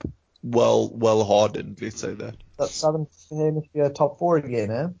Cup well hardened. Let's say that. That's Southern Hemisphere top 4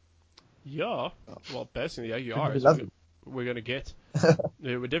 again, eh? Yeah, well, basically, yeah, you are. We're going to get. Yeah,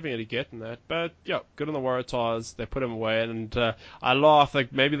 we're definitely going to get in that. But, yeah, good on the Waratahs. They put them away. And I laugh,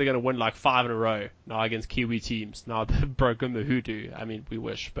 like, maybe they're going to win, like, 5 in a row now against Kiwi teams. Now they've broken the hoodoo. I mean, we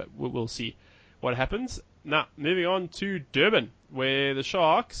wish, but we'll see what happens. Now, moving on to Durban, where the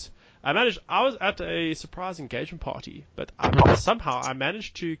Sharks. I was at a surprise engagement party, but somehow I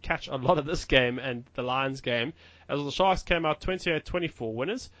managed to catch a lot of this game and the Lions game, as the Sharks came out 28-24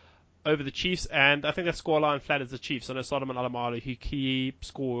 winners over the Chiefs, and I think that scoreline flatters the Chiefs. I know Solomon Alamalu, he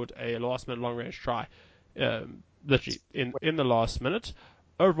scored a last-minute long-range try, literally in the last minute.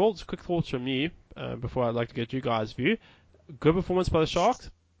 Overall, just quick thoughts from me before I'd like to get you guys' view. Good performance by the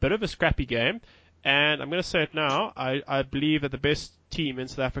Sharks, bit of a scrappy game. And I'm going to say it now. I believe that the best team in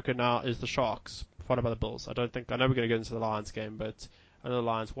South Africa now is the Sharks, followed by the Bulls. I know we're going to get into the Lions game, but I know the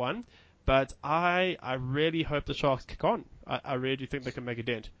Lions won. But I really hope the Sharks kick on. I really do think they can make a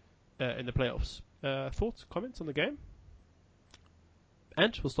dent in the playoffs. Thoughts, comments on the game?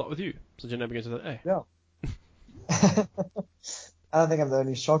 And we'll start with you, since you're never going to the A. Yeah. I don't think I'm the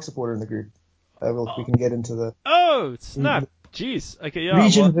only Shark supporter in the group. We can get into the... Oh, snap. Jeez. Okay, yeah.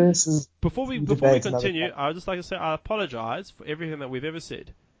 Region versus before we continue, I would just like to say I apologize for everything that we've ever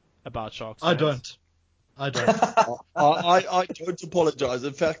said about Sharks fans. I don't. I don't apologize.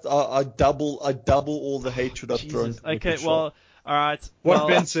 In fact, I double all the hatred I've thrown. Okay, well, all right.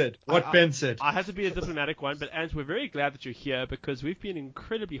 Ben said. Ben said. I have to be a diplomatic one, but Ant, we're very glad that you're here because we've been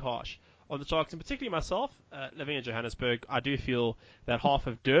incredibly harsh on the Sharks, and particularly myself, living in Johannesburg. I do feel that half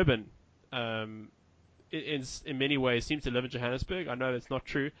of Durban, in many ways, seems to live in Johannesburg. I know that's not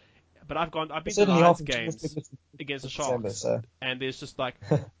true, but I've been to Lions games against the Sharks, and there's just like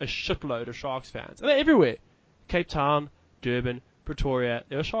a shitload of Sharks fans, and they're everywhere. Cape Town, Durban, Pretoria,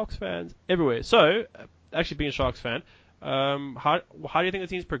 there are Sharks fans everywhere. So, actually being a Sharks fan, how do you think the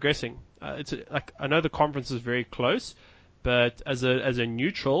team's progressing? I know the conference is very close, but as a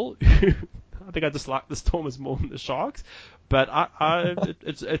neutral, I think I dislike the Stormers more than the Sharks. But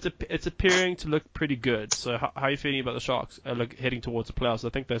it's appearing to look pretty good. So how are you feeling about the Sharks heading towards the playoffs? I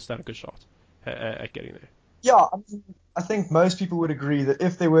think they've stand a good shot at getting there. Yeah, I think most people would agree that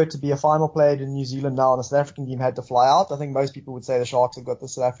if there were to be a final played in New Zealand now and the South African team had to fly out, I think most people would say the Sharks have got the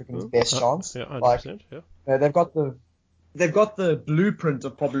South Africans' best chance. Yeah, 100%. Yeah. They've got the blueprint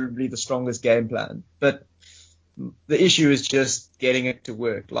of probably the strongest game plan, but the issue is just getting it to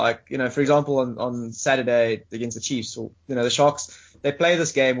work. Like, for example, on Saturday against the Chiefs, or, the Sharks, they play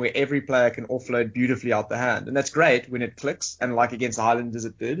this game where every player can offload beautifully out the hand. And that's great when it clicks. And like against the Highlanders,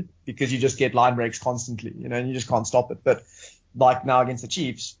 it did, because you just get line breaks constantly, and you just can't stop it. But like now against the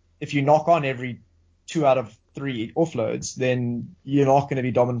Chiefs, if you knock on every 2 out of 3 offloads, then you're not going to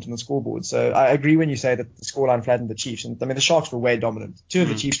be dominant on the scoreboard. So I agree when you say that the scoreline flattened the Chiefs. And the Sharks were way dominant. 2 of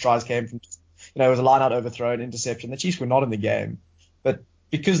the Chiefs tries came from, it was a line-out overthrow, an interception. The Chiefs were not in the game. But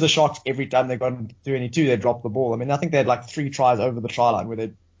because the Sharks, every time they got into 22, they dropped the ball. I think they had like 3 tries over the try line where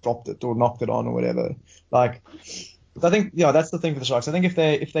they dropped it or knocked it on or whatever. I think, that's the thing for the Sharks. I think if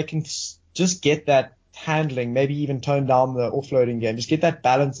they can just get that handling, maybe even tone down the offloading game, just get that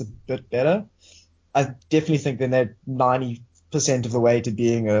balance a bit better, I definitely think then they're 90% of the way to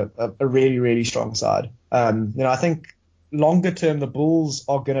being a really, really strong side. I think longer term, the Bulls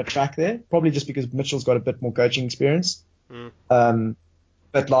are going to track there, probably just because Mitchell's got a bit more coaching experience.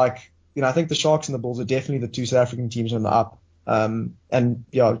 But I think the Sharks and the Bulls are definitely the 2 South African teams on the up. And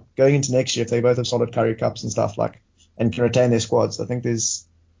going into next year, if they both have solid Currie Cups and stuff and can retain their squads, I think there's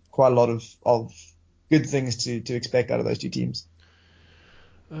quite a lot of good things to expect out of those 2 teams.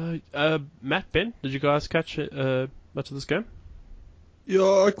 Matt, Ben, did you guys catch much of this game?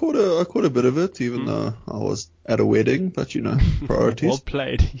 Yeah, I caught a bit of it, even though I was at a wedding, but priorities. Well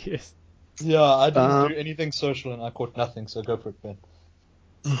played, yes. Yeah, I didn't do anything social and I caught nothing, so go for it, Ben.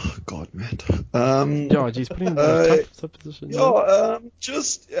 Oh, God, Matt. Geez, putting in a tough position.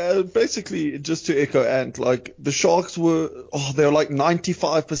 Basically, just to echo Ant, the Sharks they were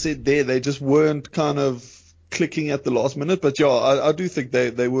 95% there. They just weren't kind of clicking at the last minute. But I do think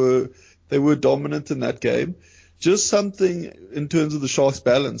they were dominant in that game. Just something in terms of the Sharks'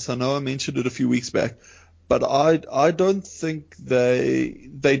 balance. I know I mentioned it a few weeks back, but I don't think they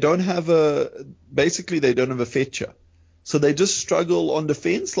don't have a fetcher. So they just struggle on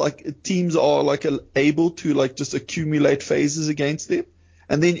defense. Teams are able to just accumulate phases against them.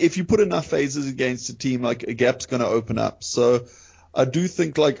 And then if you put enough phases against a team, a gap's going to open up. So I do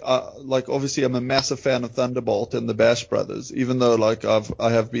think obviously I'm a massive fan of Thunderbolt and the Bash brothers, even though I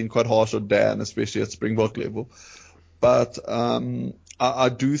have been quite harsh on Dan, especially at Springbok level. But I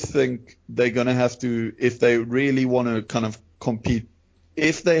do think they're going to have to, if they really want to kind of compete,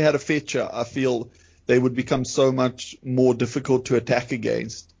 if they had a fetcher, I feel they would become so much more difficult to attack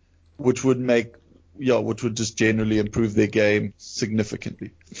against, which would just generally improve their game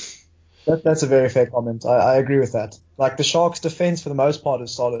significantly. That's a very fair comment. I agree with that. The Sharks' defense for the most part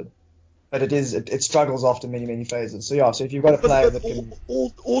is solid. but it struggles after many phases. So yeah, so if you've got a player that can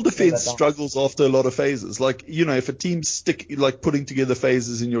all defense struggles after a lot of phases. Like, you know, if a team's putting together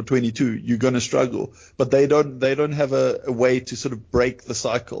phases in your 22, you're going to struggle. But they don't have a way to sort of break the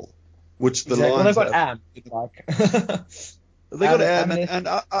cycle, which the Lions they've got have. They got Am, and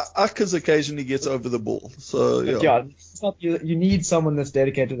Akkers occasionally gets over the ball. So yeah, it's not you need someone that's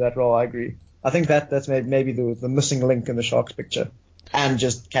dedicated to that role. I agree. I think that's maybe the missing link in the Sharks picture, and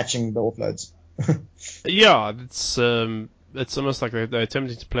just catching the offloads. Yeah, it's almost like they're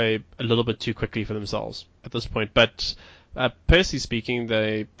attempting to play a little bit too quickly for themselves at this point. But personally speaking,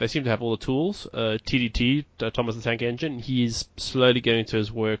 they seem to have all the tools. TDT, Thomas the Tank Engine, he's slowly getting to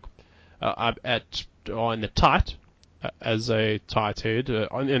his work in the tight. As a tight head.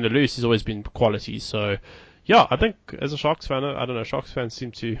 In the loose, he's always been quality. So, yeah, I think as a Sharks fan, I don't know, Sharks fans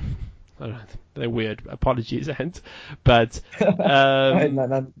seem to, I don't know, they're weird. Apologies, but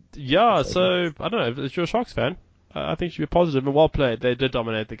yeah. So I don't know. If you're a Sharks fan, I think you should be positive and well played. They did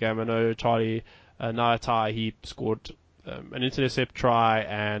dominate the game. I know Charlie Naitai, he scored an intercept try,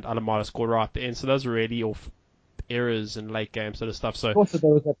 and Alamada scored right at the end. So those were really off errors in late game sort of stuff. So also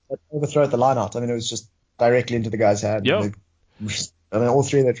there was that overthrow at the line out. I mean, it was just directly into the guy's hand. Yeah. I mean, all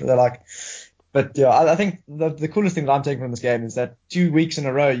three they're like, but yeah, I think the coolest thing that I'm taking from this game is that 2 weeks in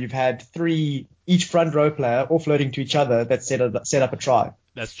a row you've had each front row player offloading to each other that set up a try.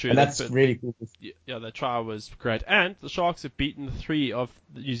 That's true. And that's really cool. Yeah, the try was great. And the Sharks have beaten 3 of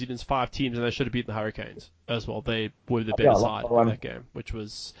New Zealand's 5 teams, and they should have beaten the Hurricanes as well. They were the better side in that game, which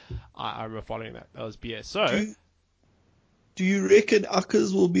was, I remember following that. That was BS. So, do you reckon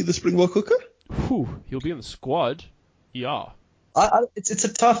Akkers will be the Springbok hooker? He'll be in the squad. Yeah. It's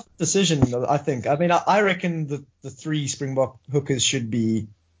a tough decision, I think. I mean, I reckon the 3 Springbok hookers should be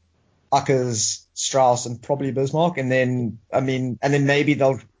Akkers, Strauss, and probably Bismarck, and then maybe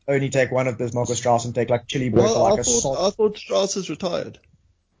they'll only take one of Bismarck or Strauss and take like Chili Burke or I thought Strauss is retired.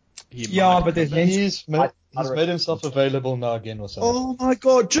 But he's made himself available now again or something. Oh my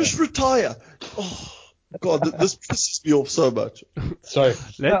God! Just retire. Oh God, this pisses me off so much. Sorry.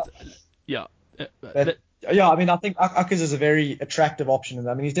 I mean, I think Akkers is a very attractive option.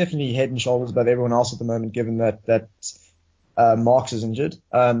 I mean, he's definitely head and shoulders above everyone else at the moment, given that Marks is injured.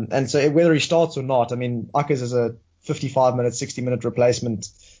 And so whether he starts or not, I mean, Akkers as a 55-minute, 60-minute replacement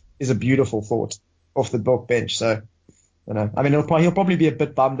is a beautiful thought off the book bench. So, you know, I mean, he'll probably be a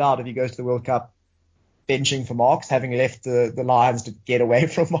bit bummed out if he goes to the World Cup benching for Marks, having left the Lions to get away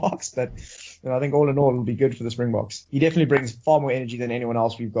from Marks. But you know, I think all in all, it'll be good for the Springboks. He definitely brings far more energy than anyone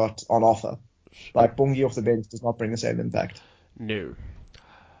else we've got on offer. Like Bungie off the bench does not bring the same impact. No.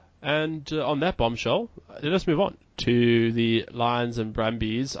 And on that bombshell, let's move on to the Lions and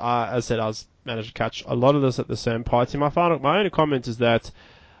Brumbies. As I said, I managed to catch a lot of this at the same party. My only comment is that,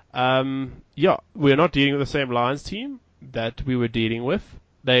 we're not dealing with the same Lions team that we were dealing with.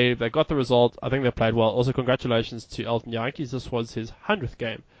 They got the result. I think they played well. Also, congratulations to Elton Yankees. This was his 100th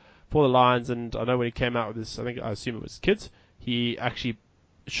game for the Lions, and I know when he came out with this, I assume it was kids, he actually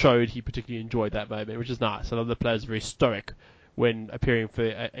showed he particularly enjoyed that moment, which is nice. A lot of the players are very stoic when appearing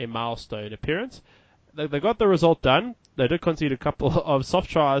for a milestone appearance. They got the result done. They did concede a couple of soft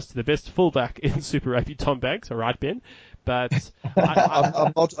tries to the best fullback in Super Rugby, Tom Banks, all right, Ben. But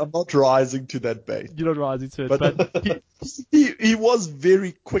I'm not rising to that bait. You're not rising to it, but he was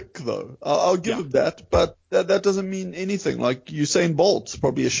very quick though. I'll give him that, but that doesn't mean anything. Like Usain Bolt's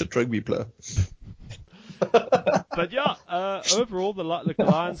probably a shit rugby player. But overall the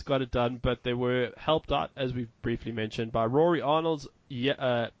Lions got it done, but they were helped out, as we've briefly mentioned, by Rory Arnold's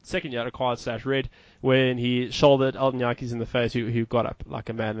second yellow card /red when he shouldered Elton Yankees in the face, who got up like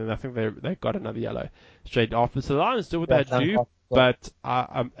a man, and I think they got another yellow straight after. So the Lions do what they do, but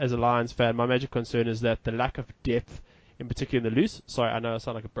as a Lions fan, my major concern is that the lack of depth, in particular in the loose. Sorry, I know I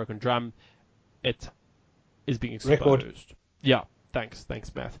sound like a broken drum. It is being exposed. Record. Yeah, thanks,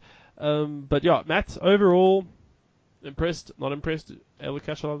 Matt. But yeah, Matt, overall, impressed, not impressed? Able to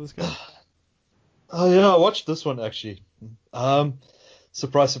catch a lot of this game? Oh yeah, I watched this one actually.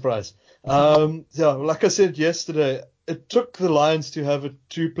 Surprise. Like I said yesterday, it took the Lions to have a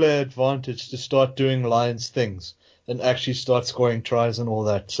 2-player advantage to start doing Lions things and actually start scoring tries and all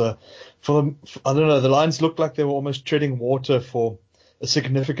that. So I don't know, the Lions looked like they were almost treading water for a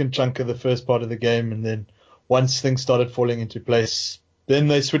significant chunk of the first part of the game, and then once things started falling into place, then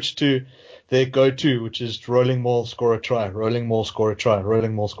they switched to their go-to, which is rolling maul, score a try, rolling maul, score a try,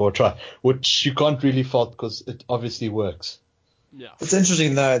 rolling maul, score a try, which you can't really fault because it obviously works. Yeah. It's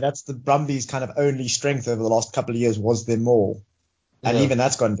interesting though, that's the Brumbies' kind of only strength over the last couple of years was their maul. And even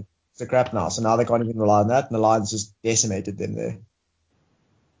that's gone to crap now, so now they can't even rely on that, and the Lions just decimated them there.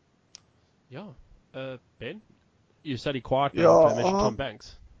 Yeah. Ben, you study quiet Yeah, now. I mentioned Tom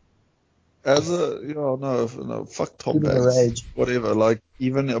Banks. No, fuck Tom Even the Banks. rage. Whatever, like,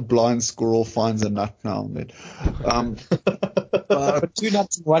 even a blind squirrel finds a nut now and then. But 2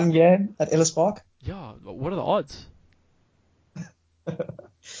 nuts in one game at Ellis Park. Yeah, what are the odds?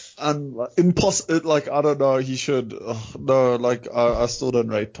 And like, I don't know, he should. No, like, I still don't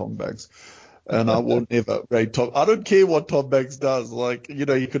rate Tom Banks. And I will never rate Tom. I don't care what Tom Banks does. Like,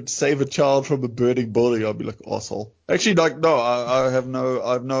 he could save a child from a burning building. I'll be like, asshole. Actually, like, no, I have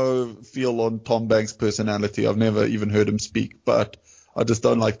no feel on Tom Banks' personality. I've never even heard him speak, but I just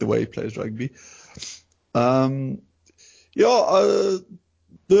don't like the way he plays rugby. The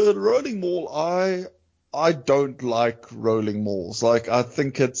rolling maul, I don't like rolling mauls. Like, I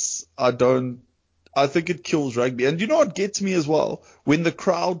think it kills rugby. And you know what gets me as well? When the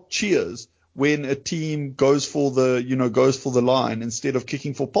crowd cheers when a team goes for the line instead of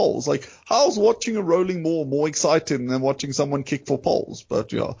kicking for poles. Like, how's watching a rolling maul more exciting than watching someone kick for poles?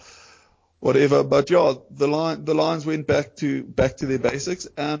 But yeah, whatever. But yeah, the Lions went back to their basics,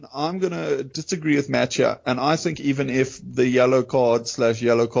 and I'm gonna disagree with Matt here. And I think even if the yellow card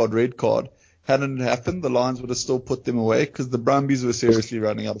red card hadn't happened, the Lions would have still put them away because the Brumbies were seriously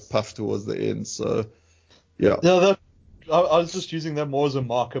running out of puff towards the end. So yeah. Yeah, I was just using that more as a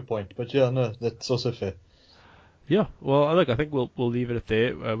marker point, but yeah, no, that's also fair. Yeah, well, look, I think we'll leave it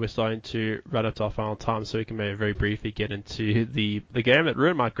there. We're starting to run up to our final time, so we can maybe very briefly get into the game that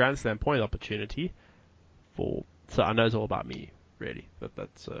ruined my Grand Slam point opportunity. So I know it's all about me, really, but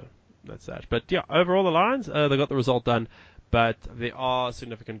that's that. But yeah, overall the Lions, they got the result done, but there are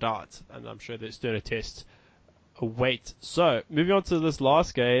significant doubts, and I'm sure there's still a test await. So moving on to this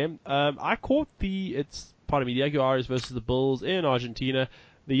last game, I caught the Jaguares versus the Bulls in Argentina.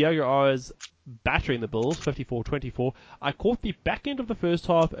 The Jaguares battering the Bulls, 54-24. I caught the back end of the first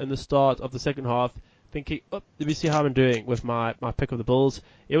half and the start of the second half, thinking, let me see how I'm doing with my pick of the Bulls.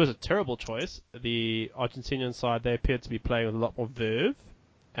 It was a terrible choice. The Argentinian side, they appeared to be playing with a lot more verve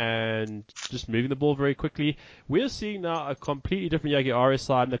and just moving the ball very quickly. We're seeing now a completely different Jaguares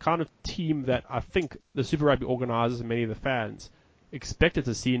side and the kind of team that I think the Super Rugby organisers and many of the fans expected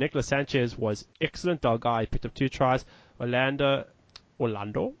to see. Nicolas Sanchez was excellent. Dalgai picked up 2 tries. Orlando,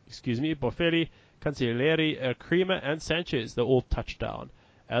 Boffelli, Cancellieri, Creamer, and Sanchez, they all touchdown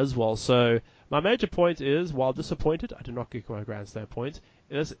as well. So my major point is, while disappointed, I did not get my Grand Slam point.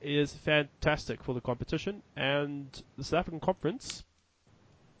 This is fantastic for the competition, and the South African Conference,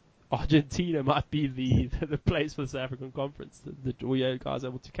 Argentina might be the place for the South African Conference. The guys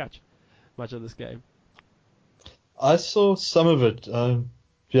able to catch much of this game. I saw some of it.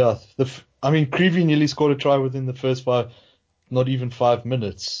 Creevy nearly scored a try within the first 5, not even 5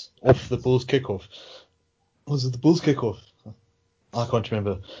 minutes off the Bulls kickoff. Was it the Bulls kickoff? I can't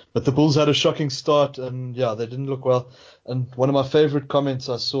remember. But the Bulls had a shocking start, and yeah, they didn't look well. And one of my favorite comments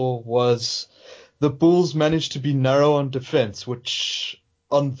I saw was the Bulls managed to be narrow on defense, which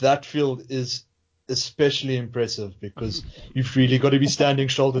on that field is especially impressive because you've really got to be standing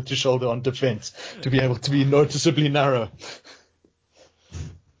shoulder to shoulder on defense to be able to be noticeably narrow.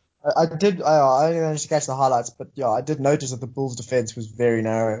 I only managed to catch the highlights, but yeah, I did notice that the Bulls' defense was very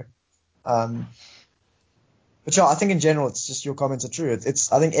narrow. But yeah, I think in general, it's just your comments are true. I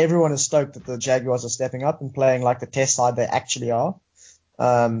think everyone is stoked that the Jaguars are stepping up and playing like the test side they actually are.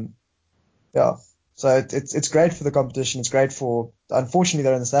 So it's great for the competition. It's great for, unfortunately,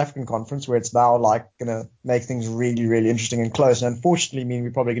 they're in the South African Conference where it's now like going to make things really, really interesting and close. And unfortunately, mean we're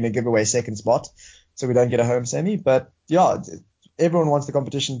probably going to give away second spot, so we don't get a home semi. But yeah, everyone wants the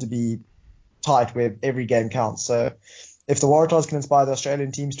competition to be tight where every game counts. So if the Waratahs can inspire the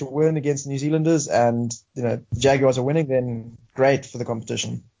Australian teams to win against the New Zealanders and the Jaguars are winning, then great for the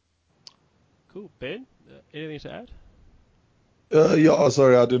competition. Cool. Ben, anything to add?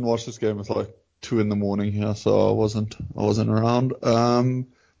 Sorry, I didn't watch this game. It's like 2 a.m. here, so I wasn't around.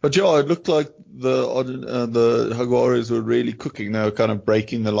 But yeah, it looked like the Jaguares were really cooking. They were kind of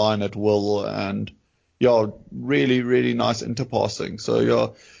breaking the line at will, and really, really nice interpassing. So yeah,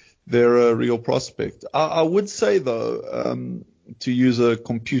 they're a real prospect. I would say though, to use a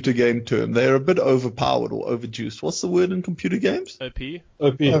computer game term, they're a bit overpowered or overjuiced. What's the word in computer games? OP.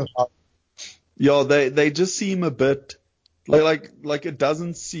 Yeah, they just seem a bit like it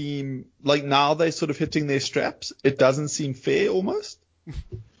doesn't seem like now they're sort of hitting their straps. It doesn't seem fair almost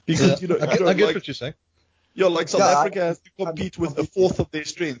because I get what you're saying. Yeah, like South Africa has to compete with a fourth of their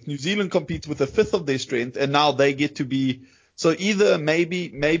strength. New Zealand competes with a fifth of their strength, and now they get to be. So either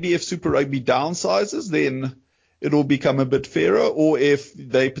maybe if Super Rugby downsizes, then it'll become a bit fairer, or if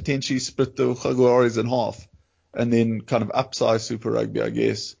they potentially split the Jaguares in half and then kind of upsize Super Rugby, I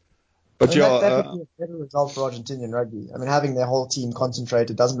guess. But that would be a better result for Argentinian rugby. I mean, having their whole team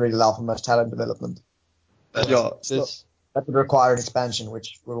concentrated doesn't really allow for much talent development. So that would require an expansion,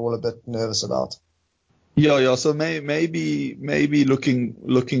 which we're all a bit nervous about. So maybe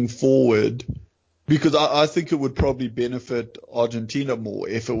looking forward, because I think it would probably benefit Argentina more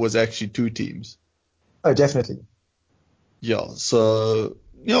if it was actually two teams. Oh, definitely. Yeah. So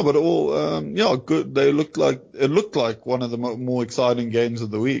but all good. It looked like one of the more exciting games of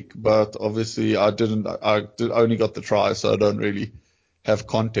the week. But obviously, I only got the try, so I don't really have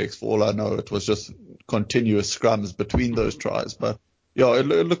context. For all I know, it was just continuous scrums between those tries. But it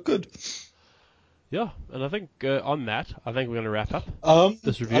looked good. Yeah, and I think on that, I think we're going to wrap up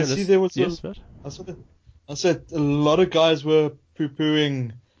this review. I see there was Matt? I said a lot of guys were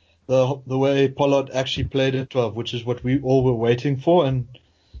poo-pooing the way Pollard actually played at 12, which is what we all were waiting for, and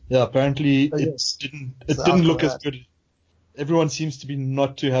apparently it didn't look as good. Everyone seems to be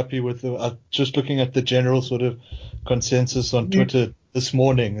not too happy with just looking at the general sort of consensus on Twitter this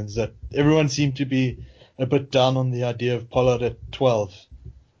morning is that everyone seemed to be a bit down on the idea of Pollard at 12.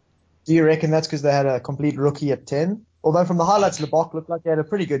 Do you reckon that's because they had a complete rookie at 10? Although from the highlights, Lebok looked like they had a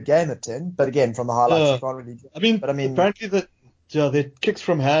pretty good game at 10. But again, from the highlights, you can't really judge. I mean, apparently their kicks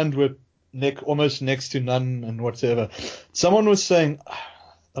from hand were almost next to none and whatsoever. Someone was saying,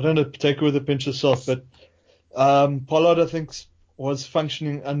 I don't know, take it with a pinch of salt, but Pollard, I think, was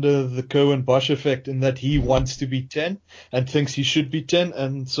functioning under the Kerwin Bosch effect in that he wants to be 10 and thinks he should be 10,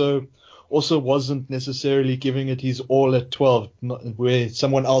 and so also wasn't necessarily giving it his all at 12, where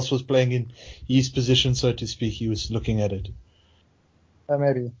someone else was playing in his position, so to speak. He was looking at it.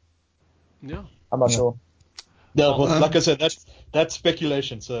 Maybe. Yeah. I'm not sure. Yeah, well, like I said, that's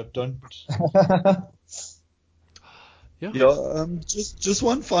speculation, so don't. Just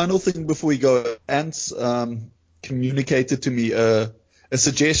one final thing before we go. Ants communicated to me a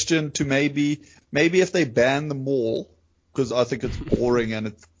suggestion to maybe if they ban the maul, because I think it's boring and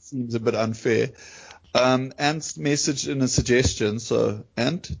it seems a bit unfair. Ant's messaged in a suggestion. So,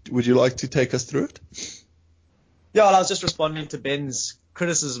 Ant, would you like to take us through it? Yeah, well, I was just responding to Ben's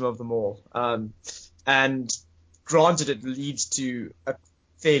criticism of the maul. And granted, it leads to a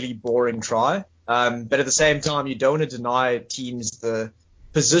fairly boring try. But at the same time, you don't want to deny teams the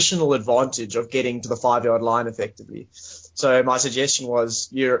positional advantage of getting to the 5-yard line effectively. So my suggestion was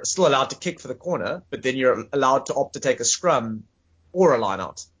you're still allowed to kick for the corner, but then you're allowed to opt to take a scrum or a line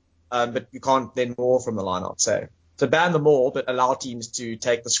out. But you can't then maul from the line out. So ban the maul, but allow teams to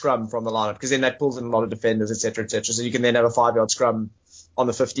take the scrum from the line out, because then that pulls in a lot of defenders, etc., etc. So you can then have a 5-yard scrum on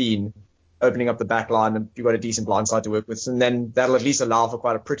the 15, opening up the back line, and you've got a decent blind side to work with. And then that'll at least allow for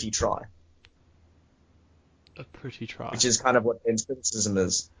quite a pretty try. A pretty try. Which is kind of what Ben's criticism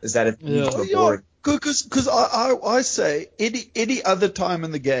is that it leads to a boring. Because I say any other time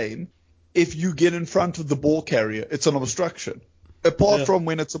in the game, if you get in front of the ball carrier, it's an obstruction. Apart from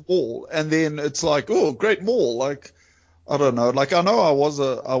when it's a ball, and then it's like, oh, great maul. Like, I don't know. Like, I know I was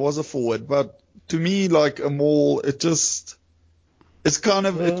a forward, but to me, like a maul, it's kind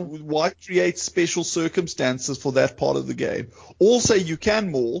of why create special circumstances for that part of the game. Also, you can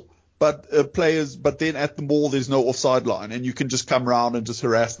maul, but then at the maul there's no offside line, and you can just come around and just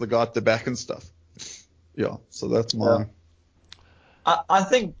harass the guy at the back and stuff. Yeah, so that's my. Yeah. I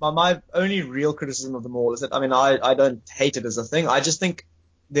think my only real criticism of the maul is that, I mean, I don't hate it as a thing. I just think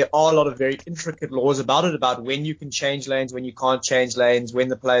there are a lot of very intricate laws about it, about when you can change lanes, when you can't change lanes, when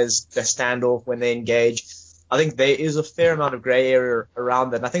the players they stand off, when they engage. I think there is a fair amount of grey area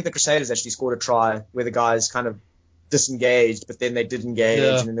around that. And I think the Crusaders actually scored a try where the guys kind of disengaged, but then they did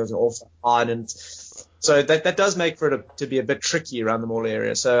engage, and then there was an offside line. And so that does make for it to be a bit tricky around the maul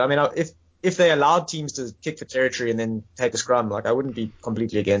area. So, I mean, if they allowed teams to kick for territory and then take a scrum, like, I wouldn't be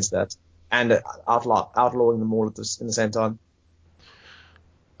completely against that, and outlawing them all in the same time.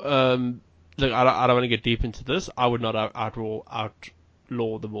 Look, I don't want to get deep into this. I would not outlaw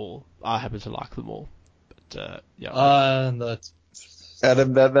them all. I happen to like them all, but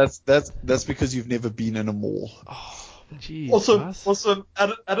Adam, that's because you've never been in a maul. Oh, geez, also,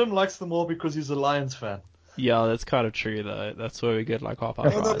 Adam likes them all because he's a Lions fan. Yeah, that's kind of true though. That's where we get like half our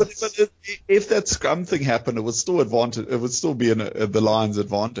prizes. No, but if that scrum thing happened, it would still advantage. It would still be in the Lions'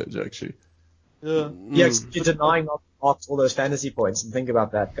 advantage, actually. Yeah, you're denying not marks all those fantasy points, and think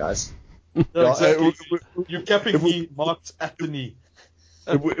about that, guys. Yeah, exactly. You're capping me marked at the knee.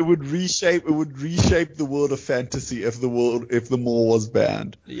 It would reshape the world of fantasy if the maul was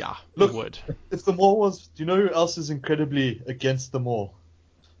banned. Yeah, look, it would. If the maul was, do you know who else is incredibly against the maul?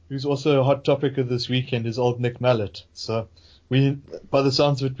 Who's also a hot topic of this weekend is old Nick Mallett. So we, by the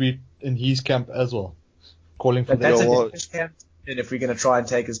sounds of it, we in his camp as well, calling for that's a different camp if we're going to try and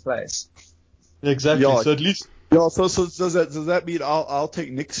take his place. Exactly. Yeah. So at least. Yeah. So does that mean I'll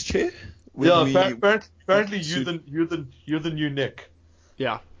take Nick's chair? Apparently you're the new Nick.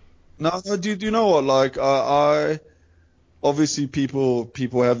 Yeah. No. Do you know what? Like I obviously people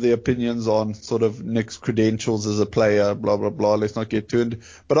have their opinions on sort of Nick's credentials as a player, blah blah blah. Let's not get too into.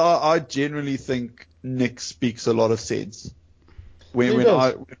 But I generally think Nick speaks a lot of sense. When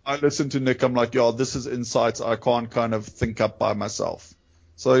I listen to Nick, I'm like, yeah, this is insights I can't kind of think up by myself.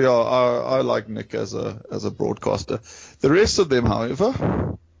 So yeah, I like Nick as a broadcaster. The rest of them,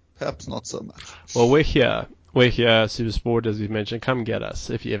 however, perhaps not so much. Well, we're here. Super Sport, as we've mentioned. Come get us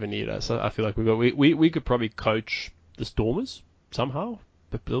if you ever need us. I feel like we could probably coach the Stormers somehow,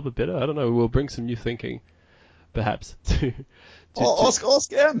 a little bit better. I don't know. We'll bring some new thinking, perhaps.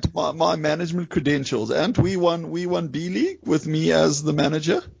 Ask Ant my management credentials. Ant, we won B League with me as the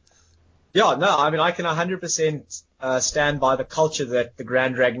manager. Yeah, no, I mean I can 100% stand by the culture that the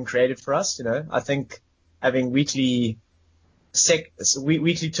Grand Dragon created for us. You know, I think having weekly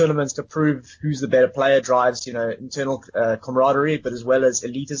tournaments to prove who's the better player drives, you know, internal camaraderie, but as well as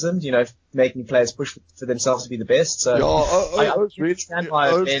elitism, you know, making players push for themselves to be the best. So I really stand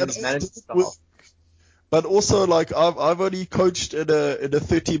by Ben's management style. But also, like, I've only coached in a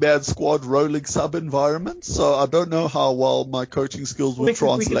 30-man squad rolling sub environment, so I don't know how well my coaching skills would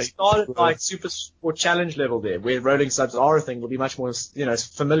translate. We can start at like Super Sport Challenge level there, where rolling subs are a thing, will be much more, you know,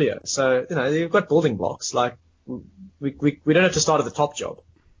 familiar. So, you know, you've got building blocks. Like, we don't have to start at the top job.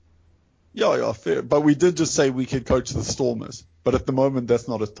 Yeah, fair. But we did just say we could coach the Stormers. But at the moment, that's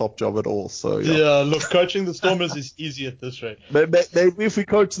not a top job at all. So yeah, look, coaching the Stormers is easy at this rate. Maybe if we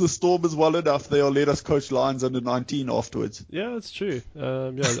coach the Stormers well enough, they'll let us coach Lions under 19 afterwards. Yeah, that's true. I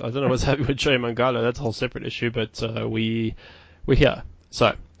don't know what's happening with Jay Mangala. That's a whole separate issue. But we're here.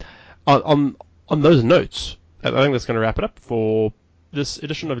 So on those notes, I think that's going to wrap it up for this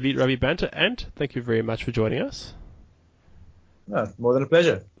edition of Elite Rugby Banter. And thank you very much for joining us. No, more than a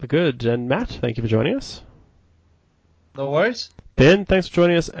pleasure. Good. And Matt, thank you for joining us. No worries. Ben, thanks for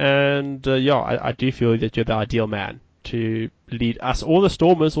joining us. And I do feel that you're the ideal man to lead us or the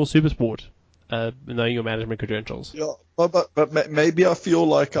Stormers or Supersport, knowing your management credentials. Yeah, but maybe I feel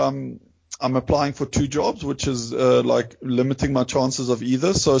like I'm applying for two jobs, which is like limiting my chances of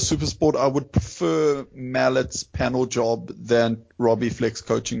either. So Supersport, I would prefer Mallet's panel job than Robbie Fleck's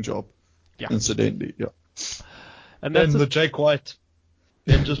coaching job. Yeah. Incidentally, yeah. And that's the Jake White.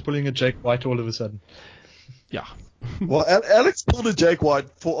 Then just pulling a Jake White all of a sudden. Yeah. Well, Alex pulled a Jake White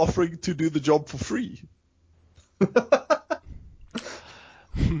for offering to do the job for free. That's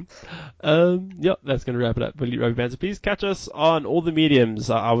going to wrap it up. Elite Rugby Banter. Please catch us on all the mediums.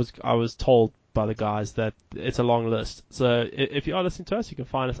 I was told by the guys that it's a long list. So if you are listening to us, you can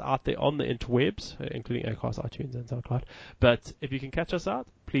find us out there on the interwebs, including Acast, iTunes, and SoundCloud. But if you can catch us out,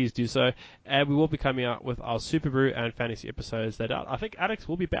 please do so. And we will be coming out with our Super Brew and Fantasy episodes that out. I think Alex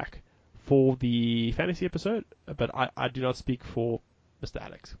will be back for the Fantasy episode, but I do not speak for Mr.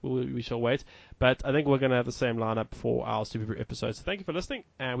 Alex. We shall wait. But I think we're going to have the same lineup for our Super Brew episode. So thank you for listening,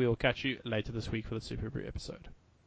 and we will catch you later this week for the Super Brew episode.